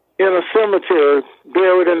in a cemetery,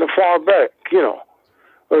 buried in the far back,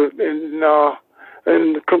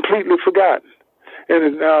 and completely forgotten.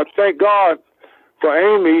 And thank God for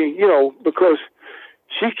Amy, because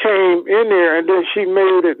she came in there and then she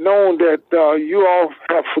made it known that you all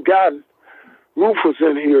have forgotten Rufus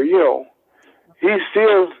in here, He's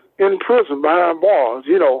still in prison behind bars,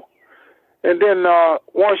 And then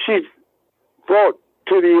once she brought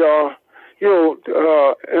to the,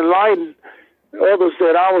 enlighten others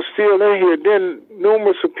that I was still in here, then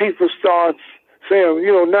numerous of people start saying,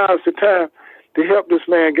 now's the time to help this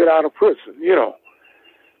man get out of prison,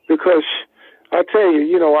 Because I tell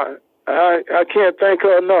you, I can't thank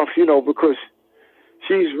her enough, because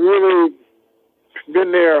she's really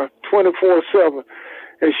been there 24/7,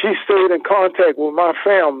 and she stayed in contact with my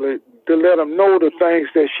family to let them know the things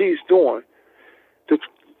that she's doing to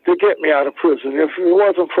get me out of prison. If it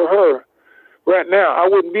wasn't for her, right now, I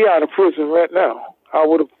wouldn't be out of prison right now. I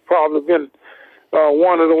would have probably been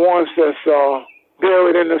one of the ones that's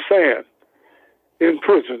buried in the sand in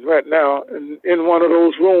prison right now, in one of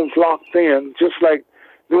those rooms locked in, just like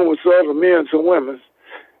numerous other men and women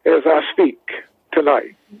as I speak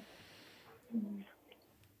tonight.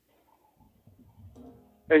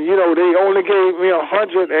 And, they only gave me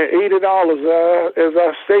 $180, as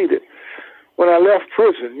I stated, when I left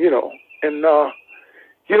prison, And, how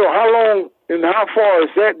long and how far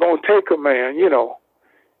is that going to take a man,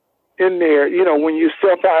 in there, when you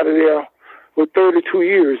step out of there with 32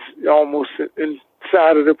 years almost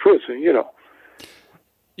inside of the prison,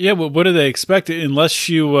 Yeah, well, what do they expect unless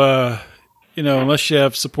you, unless you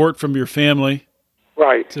have support from your family,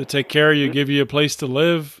 right, to take care of you, give you a place to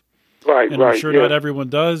live, right, and I'm sure not everyone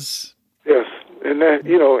does. Yes, and that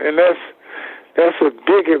and that's a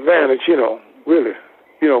big advantage, really,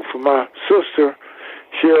 for my sister,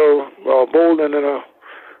 Cheryl Bolden, and her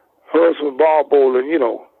husband Bob Bolden,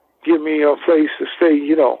 give me a place to stay,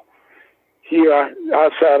 here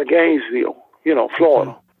outside of Gainesville,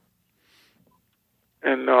 Florida.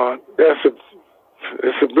 And it's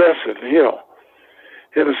a blessing,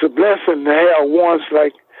 And it's a blessing to have ones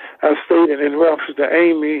like I stated in reference to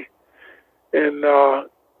Amy and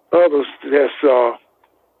others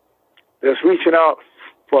that's reaching out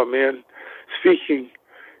for me and speaking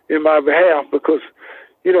in my behalf, because,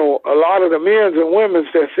 you know, a lot of the men and women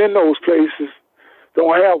that's in those places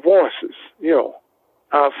don't have voices, you know,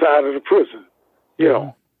 outside of the prison, you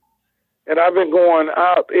know. And I've been going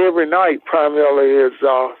out every night, primarily is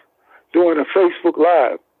doing a Facebook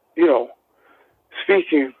Live, you know,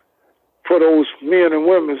 speaking for those men and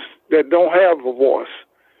women that don't have a voice,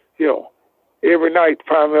 you know, every night,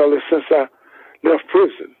 primarily since I left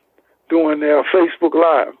prison, doing their Facebook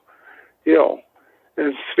Live, you know,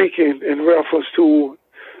 and speaking in reference to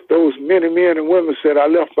those many men and women that I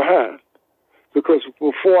left behind. Because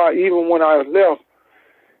even when I left,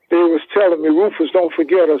 they was telling me, Rufus, don't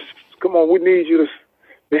forget us. Come on, we need you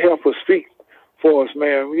to help us speak for us,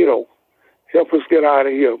 man. You know, help us get out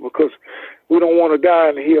of here, because we don't want to die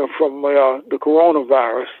in here from the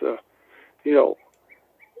coronavirus, you know.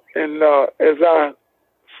 And as I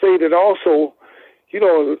stated also, you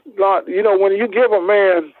know, when you give a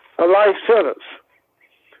man a life sentence,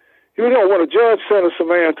 you know, when a judge sentences a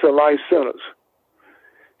man to a life sentence,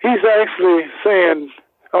 he's actually saying,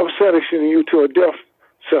 I'm sentencing you to a death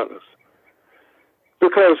sentence.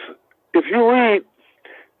 Because if you read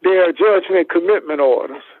their judgment commitment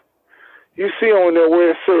orders, you see on there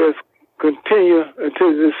where it says continue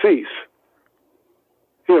until deceased.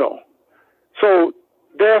 You know, so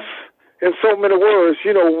that's, in so many words,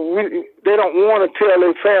 you know, they don't want to tell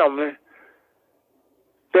their family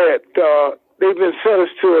that they've been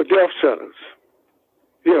sentenced to a death sentence,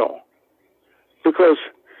 you know, because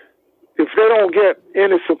if they don't get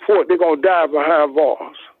any support, they're going to die behind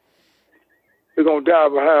bars. They're going to die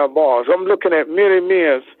behind bars. I'm looking at many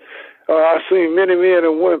men. I've seen many men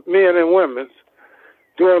and women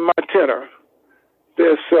during my tenure.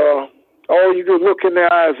 There's all you can look in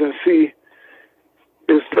their eyes and see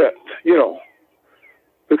is that, you know,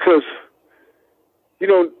 because, you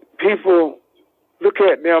know, people look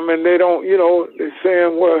at them and they don't, you know, they're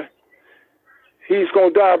saying, well, he's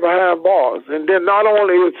going to die behind bars. And then not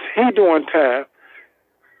only is he doing time,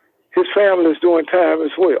 his family is doing time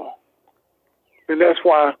as well. And that's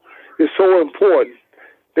why it's so important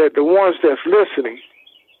that the ones that's listening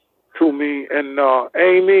to me and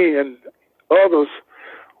Amy and others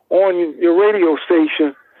on your radio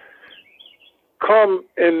station come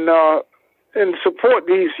and support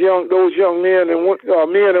those young men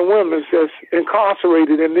and women that's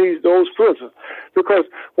incarcerated in those prisons. Because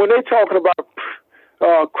when they're talking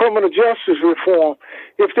about criminal justice reform,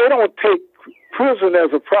 if they don't take prison as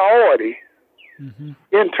a priority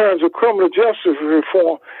in terms of criminal justice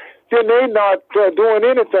reform, then they're not doing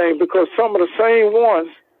anything, because some of the same ones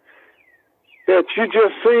that you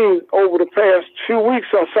just seen over the past 2 weeks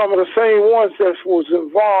are some of the same ones that was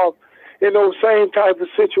involved in those same type of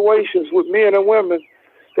situations with men and women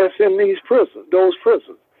that's in those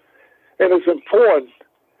prisons. And it's important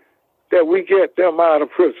that we get them out of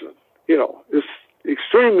prison. You know, it's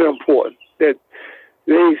extremely important that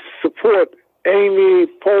they support Amy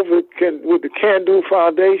Povic with the Can Do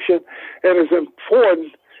Foundation, and it's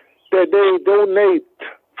important that they donate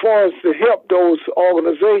funds to help those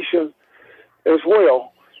organizations as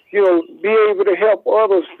well. You know, be able to help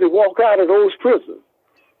others to walk out of those prisons.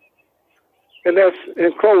 And that's,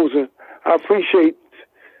 in closing, I appreciate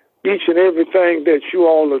each and everything that you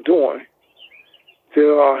all are doing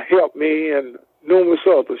to help me and numerous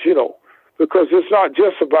others, you know, because it's not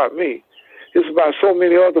just about me. It's about so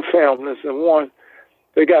many other families, and one,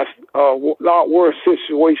 they got a lot worse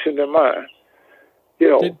situation than mine. You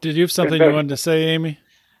know, did you have something you wanted to say, Amy?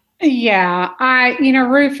 Yeah,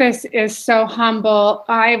 Rufus is so humble.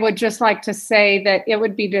 I would just like to say that it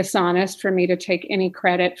would be dishonest for me to take any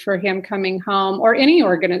credit for him coming home or any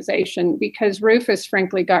organization, because Rufus,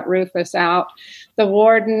 frankly, got Rufus out, the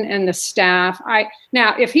warden and the staff.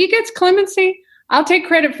 Now, if he gets clemency, I'll take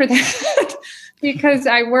credit for that because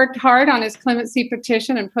I worked hard on his clemency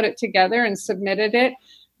petition and put it together and submitted it.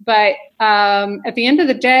 But at the end of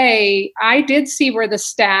the day, I did see where the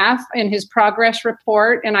staff in his progress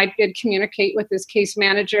report, and I did communicate with his case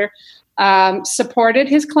manager, supported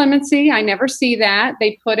his clemency. I never see that.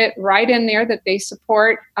 They put it right in there that they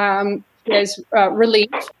support his relief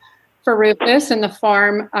for Rufus in the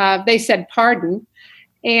form of, they said, pardon.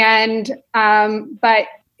 And but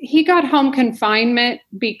he got home confinement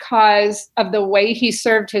because of the way he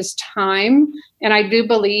served his time. And I do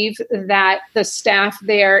believe that the staff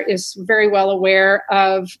there is very well aware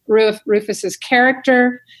of Rufus's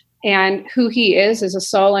character and who he is as a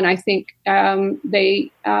soul. And I think they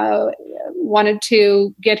wanted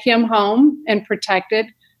to get him home and protected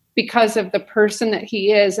because of the person that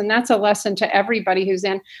he is. And that's a lesson to everybody who's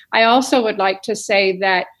in. I also would like to say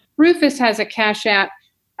that Rufus has a Cash App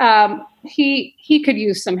he could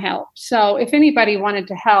use some help. So if anybody wanted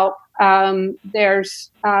to help, he's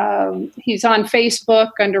on Facebook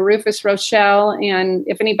under Rufus Rochell, and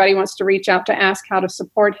if anybody wants to reach out to ask how to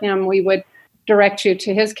support him, we would direct you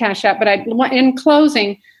to his Cash App. But in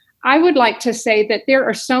closing, I would like to say that there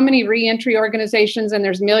are so many reentry organizations, and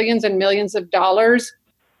there's millions and millions of dollars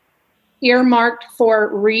earmarked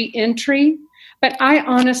for reentry. But I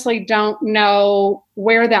honestly don't know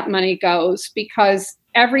where that money goes, because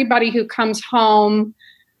everybody who comes home,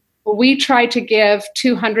 we try to give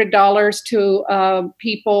 $200 to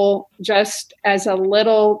people just as a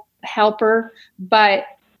little helper. But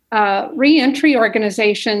reentry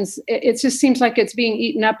organizations, it just seems like it's being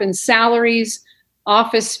eaten up in salaries,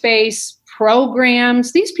 office space,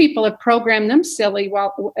 programs. These people have programmed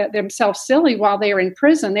themselves silly while they are in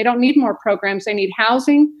prison. They don't need more programs. They need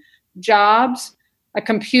housing, jobs, a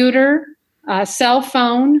computer, a cell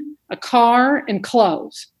phone, a car, and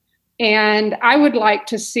clothes. And I would like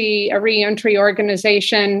to see a reentry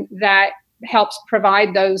organization that helps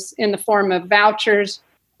provide those in the form of vouchers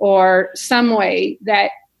or some way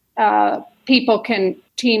that people can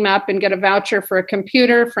team up and get a voucher for a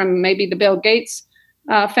computer from maybe the Bill Gates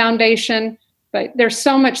Foundation. But there's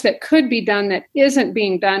so much that could be done that isn't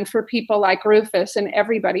being done for people like Rufus and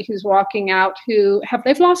everybody who's walking out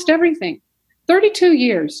they've lost everything. 32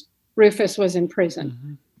 years Rufus was in prison.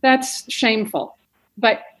 Mm-hmm. That's shameful.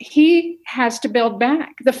 But he has to build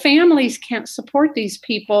back. The families can't support these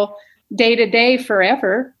people day to day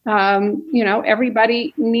forever.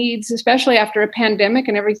 Everybody needs, especially after a pandemic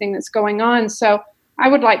and everything that's going on. So I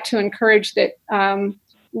would like to encourage that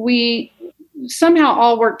we somehow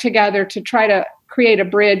all work together to try to create a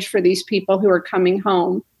bridge for these people who are coming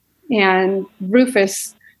home. And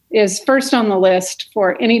Rufus is first on the list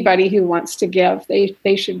for anybody who wants to give.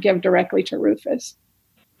 They should give directly to Rufus.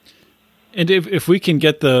 And if we can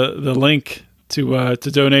get the link to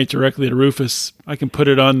donate directly to Rufus, I can put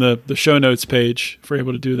it on the show notes page if we're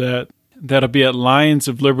able to do that. That'll be at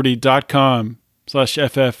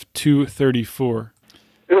lionsofliberty.com/FF234.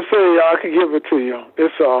 I can give it to you.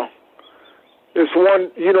 It's one,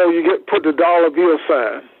 you put the dollar bill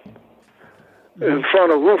sign in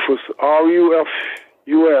front of Rufus,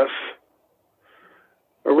 Rufus,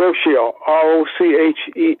 Rochell,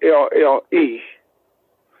 Rochelle,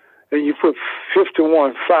 and you put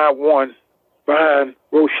 5151 behind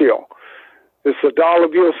Rochelle. It's a dollar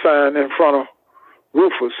bill sign in front of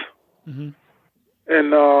Rufus, and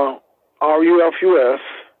Rufus, Rochelle,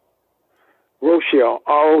 Rochelle,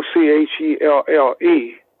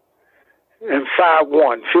 and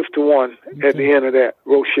 51 at the end of that,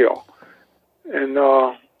 Rochelle. And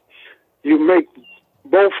you make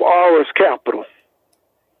both R's capital,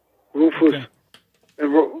 Rufus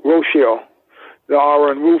and Rochelle. The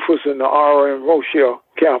R in Rufus and the R in Rochelle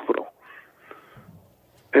capital.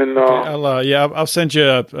 And I'll send you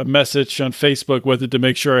a message on Facebook with it to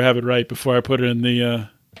make sure I have it right before I put it in the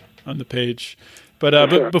on the page.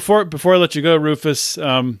 But before I let you go, Rufus,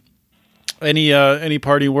 any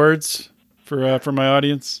party words for my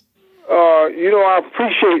audience? I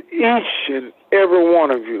appreciate each and every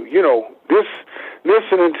one of you. This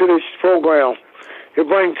listening to this program, it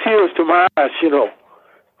brings tears to my eyes.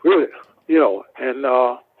 Really. And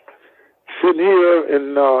sitting here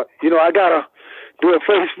and, I got to do a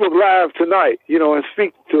Facebook Live tonight, and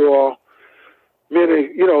speak to many,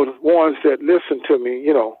 the ones that listen to me.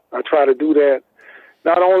 I try to do that.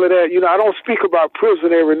 Not only that, I don't speak about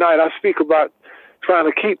prison every night. I speak about trying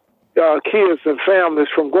to keep kids and families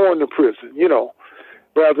from going to prison,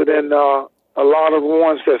 rather than a lot of the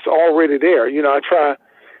ones that's already there. I try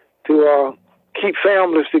to keep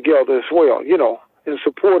families together as well, and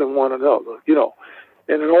supporting one another,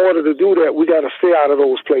 And in order to do that, we got to stay out of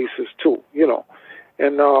those places too,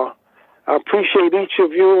 And I appreciate each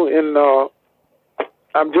of you, and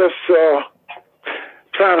I'm just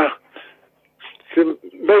trying to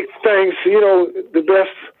make things, the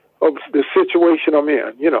best of the situation I'm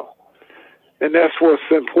in, And that's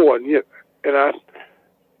what's important. And I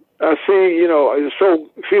see, it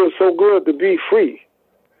feels so good to be free.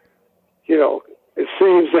 It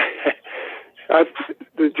seems that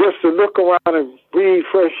just to look around and breathe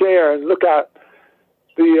fresh air and look out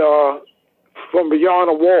from beyond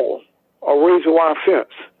a wall or razor wire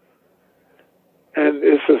fence, and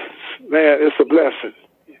it's a blessing.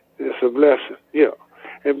 It's a blessing,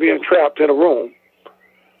 And being trapped in a room,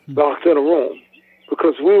 locked in a room,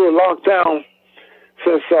 because we were locked down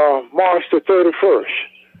since March the 31st.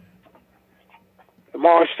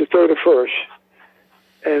 March the 31st.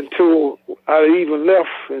 Until I even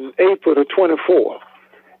left in April the 24th.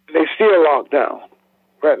 They still locked down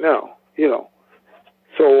right now,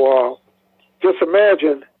 So just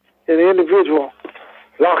imagine an individual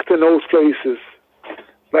locked in those places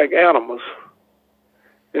like animals,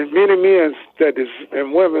 and many men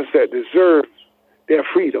and women that deserve their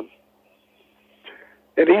freedom.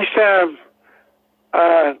 And each time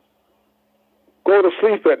I go to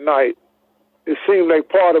sleep at night, it seems like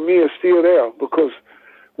part of me is still there, because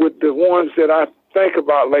with the ones that I think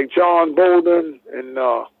about, like John Bolden and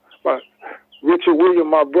my Richard William,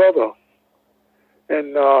 my brother,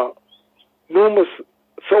 and numerous,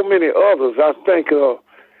 so many others, I think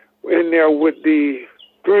in there with the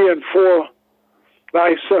 3 and 4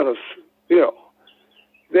 life centers. There's,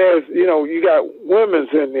 you got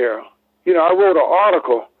women's in there. I wrote an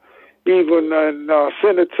article even and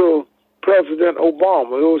sent it to President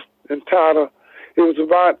Obama. It was entitled, it was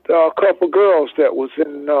about a couple girls that was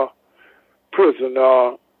in prison.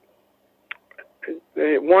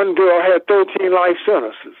 One girl had 13 life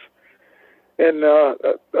sentences, and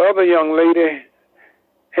the other young lady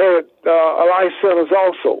had a life sentence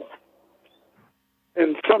also.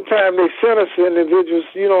 And sometimes they sentence individuals,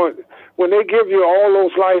 when they give you all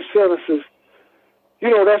those life sentences,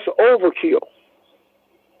 that's overkill.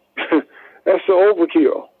 That's the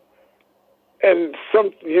overkill. And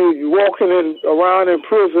you walking around in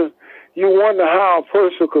prison, you wonder how a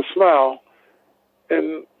person could smile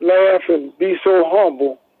and laugh and be so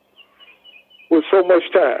humble with so much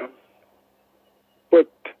time. But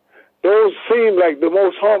those seem like the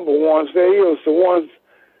most humble ones. There is the ones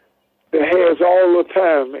that has all the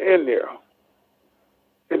time in there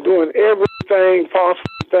and doing everything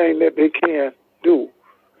possible thing that they can do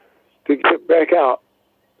to get back out,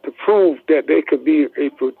 to prove that they could be a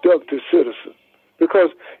productive citizen.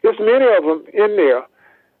 Because there's many of them in there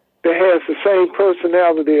that has the same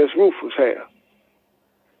personality as Rufus has.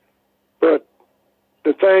 But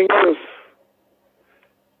the thing is,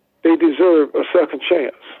 they deserve a second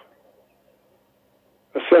chance.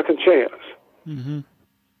 A second chance. Mm-hmm.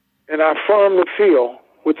 And I firmly feel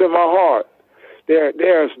within my heart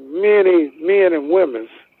there's many men and women,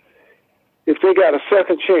 if they got a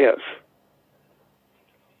second chance,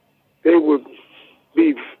 they would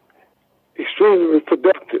be extremely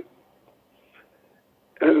productive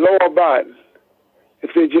and law-abiding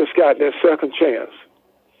if they just got that second chance.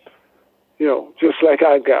 Just like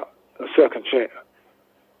I got a second chance.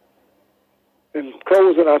 In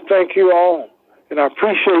closing, I thank you all, and I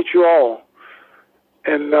appreciate you all.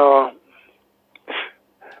 And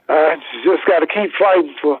I just got to keep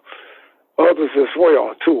fighting for others as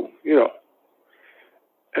well, too,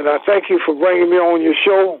 And I thank you for bringing me on your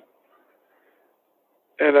show.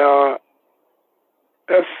 And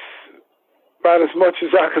that's about as much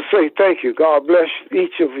as I can say. Thank you. God bless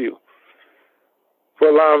each of you for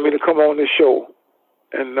allowing me to come on this show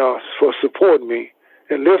and for supporting me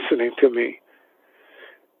and listening to me.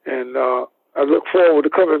 And I look forward to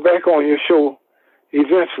coming back on your show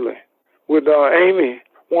eventually with Amy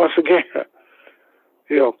once again,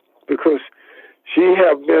 because she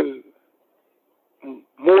have been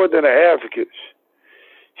more than an advocate.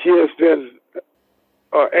 She has been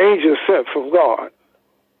an angel sent from God,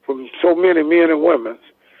 from so many men and women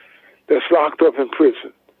that's locked up in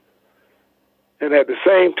prison. And at the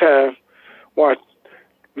same time, while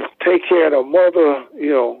take care of the mother,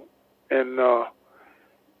 and,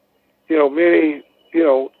 many,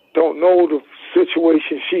 don't know the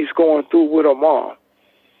situation she's going through with her mom,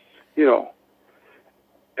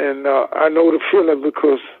 And I know the feeling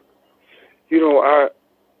because, I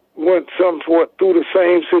went somewhat through the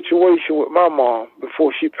same situation with my mom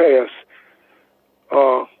before she passed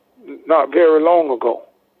not very long ago.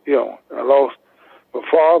 I lost my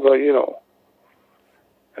father,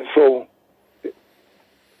 And so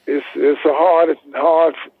it's a hard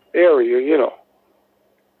area,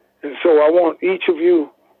 And so I want each of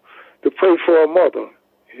you to pray for her mother,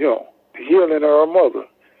 the healing of her mother,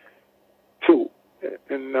 too.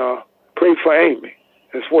 And pray for Amy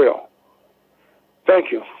as well.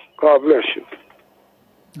 Thank you. God bless you.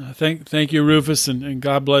 Thank you, Rufus, and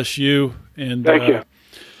God bless you. And thank you.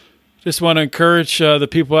 Just want to encourage the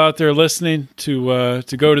people out there listening to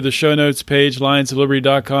go to the show notes page,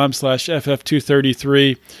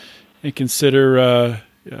 lionsofliberty.com/FF233, and consider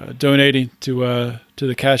donating to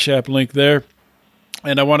the Cash App link there.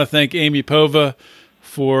 And I want to thank Amy Pova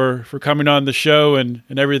for coming on the show and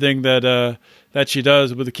everything that she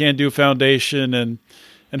does with the Can Do Foundation,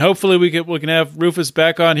 and hopefully we can have Rufus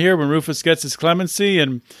back on here when Rufus gets his clemency,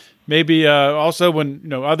 and maybe also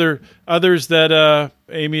when others that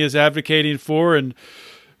Amy is advocating for, and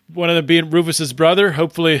one of them being Rufus's brother.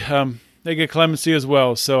 Hopefully they get clemency as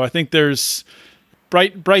well. So I think there's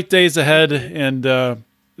bright days ahead, and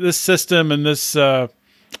this system and this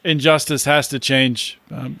injustice has to change.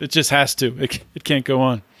 It just has to. It can't go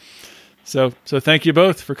on. So thank you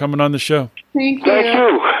both for coming on the show. Thank you. Thank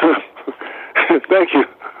you. Thank you.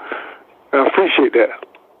 I appreciate that.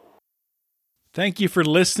 Thank you for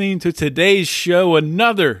listening to today's show.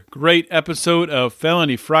 Another great episode of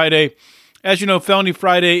Felony Friday. As you know, Felony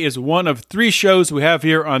Friday is one of 3 shows we have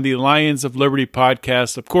here on the Lions of Liberty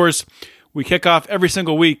podcast. Of course, we kick off every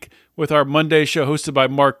single week with our Monday show hosted by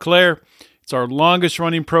Mark Claire. It's our longest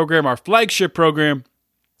running program, our flagship program,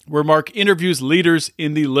 where Mark interviews leaders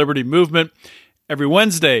in the Liberty movement. Every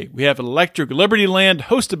Wednesday, we have Electric Liberty Land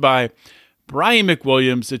hosted by Brian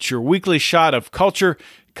McWilliams. It's your weekly shot of culture,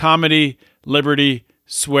 comedy, liberty,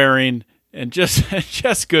 swearing, and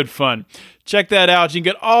just good fun. Check that out. You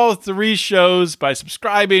can get all 3 shows by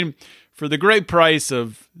subscribing for the great price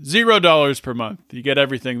of $0 per month. You get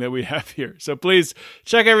everything that we have here. So please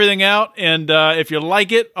check everything out. And if you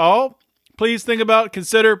like it all, please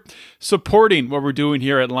consider supporting what we're doing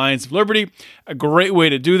here at Lions of Liberty. A great way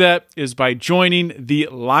to do that is by joining the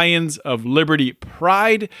Lions of Liberty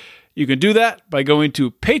Pride. You can do that by going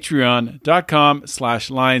to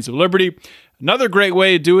patreon.com/Lions of Liberty. Another great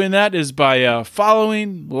way of doing that is by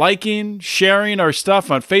following, liking, sharing our stuff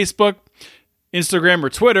on Facebook, Instagram, or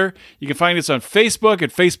Twitter. You can find us on Facebook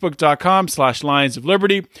at facebook.com/Lions of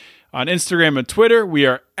Liberty. On Instagram and Twitter, we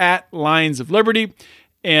are at Lions of Liberty.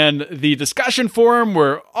 And the discussion forum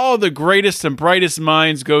where all the greatest and brightest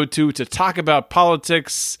minds go to talk about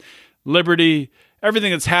politics, liberty,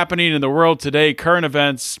 everything that's happening in the world today, current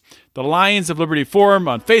events, the Lions of Liberty Forum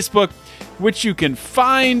on Facebook, which you can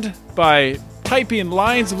find by typing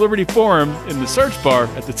Lions of Liberty Forum in the search bar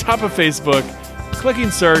at the top of Facebook,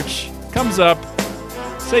 clicking search, comes up,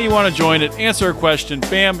 say you want to join it, answer a question,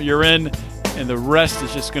 bam, you're in, and the rest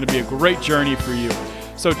is just going to be a great journey for you.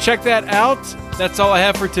 So check that out. That's all I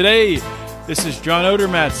have for today. This is John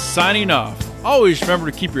Odermatt signing off. Always remember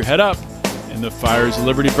to keep your head up and the fires of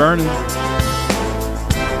liberty burning.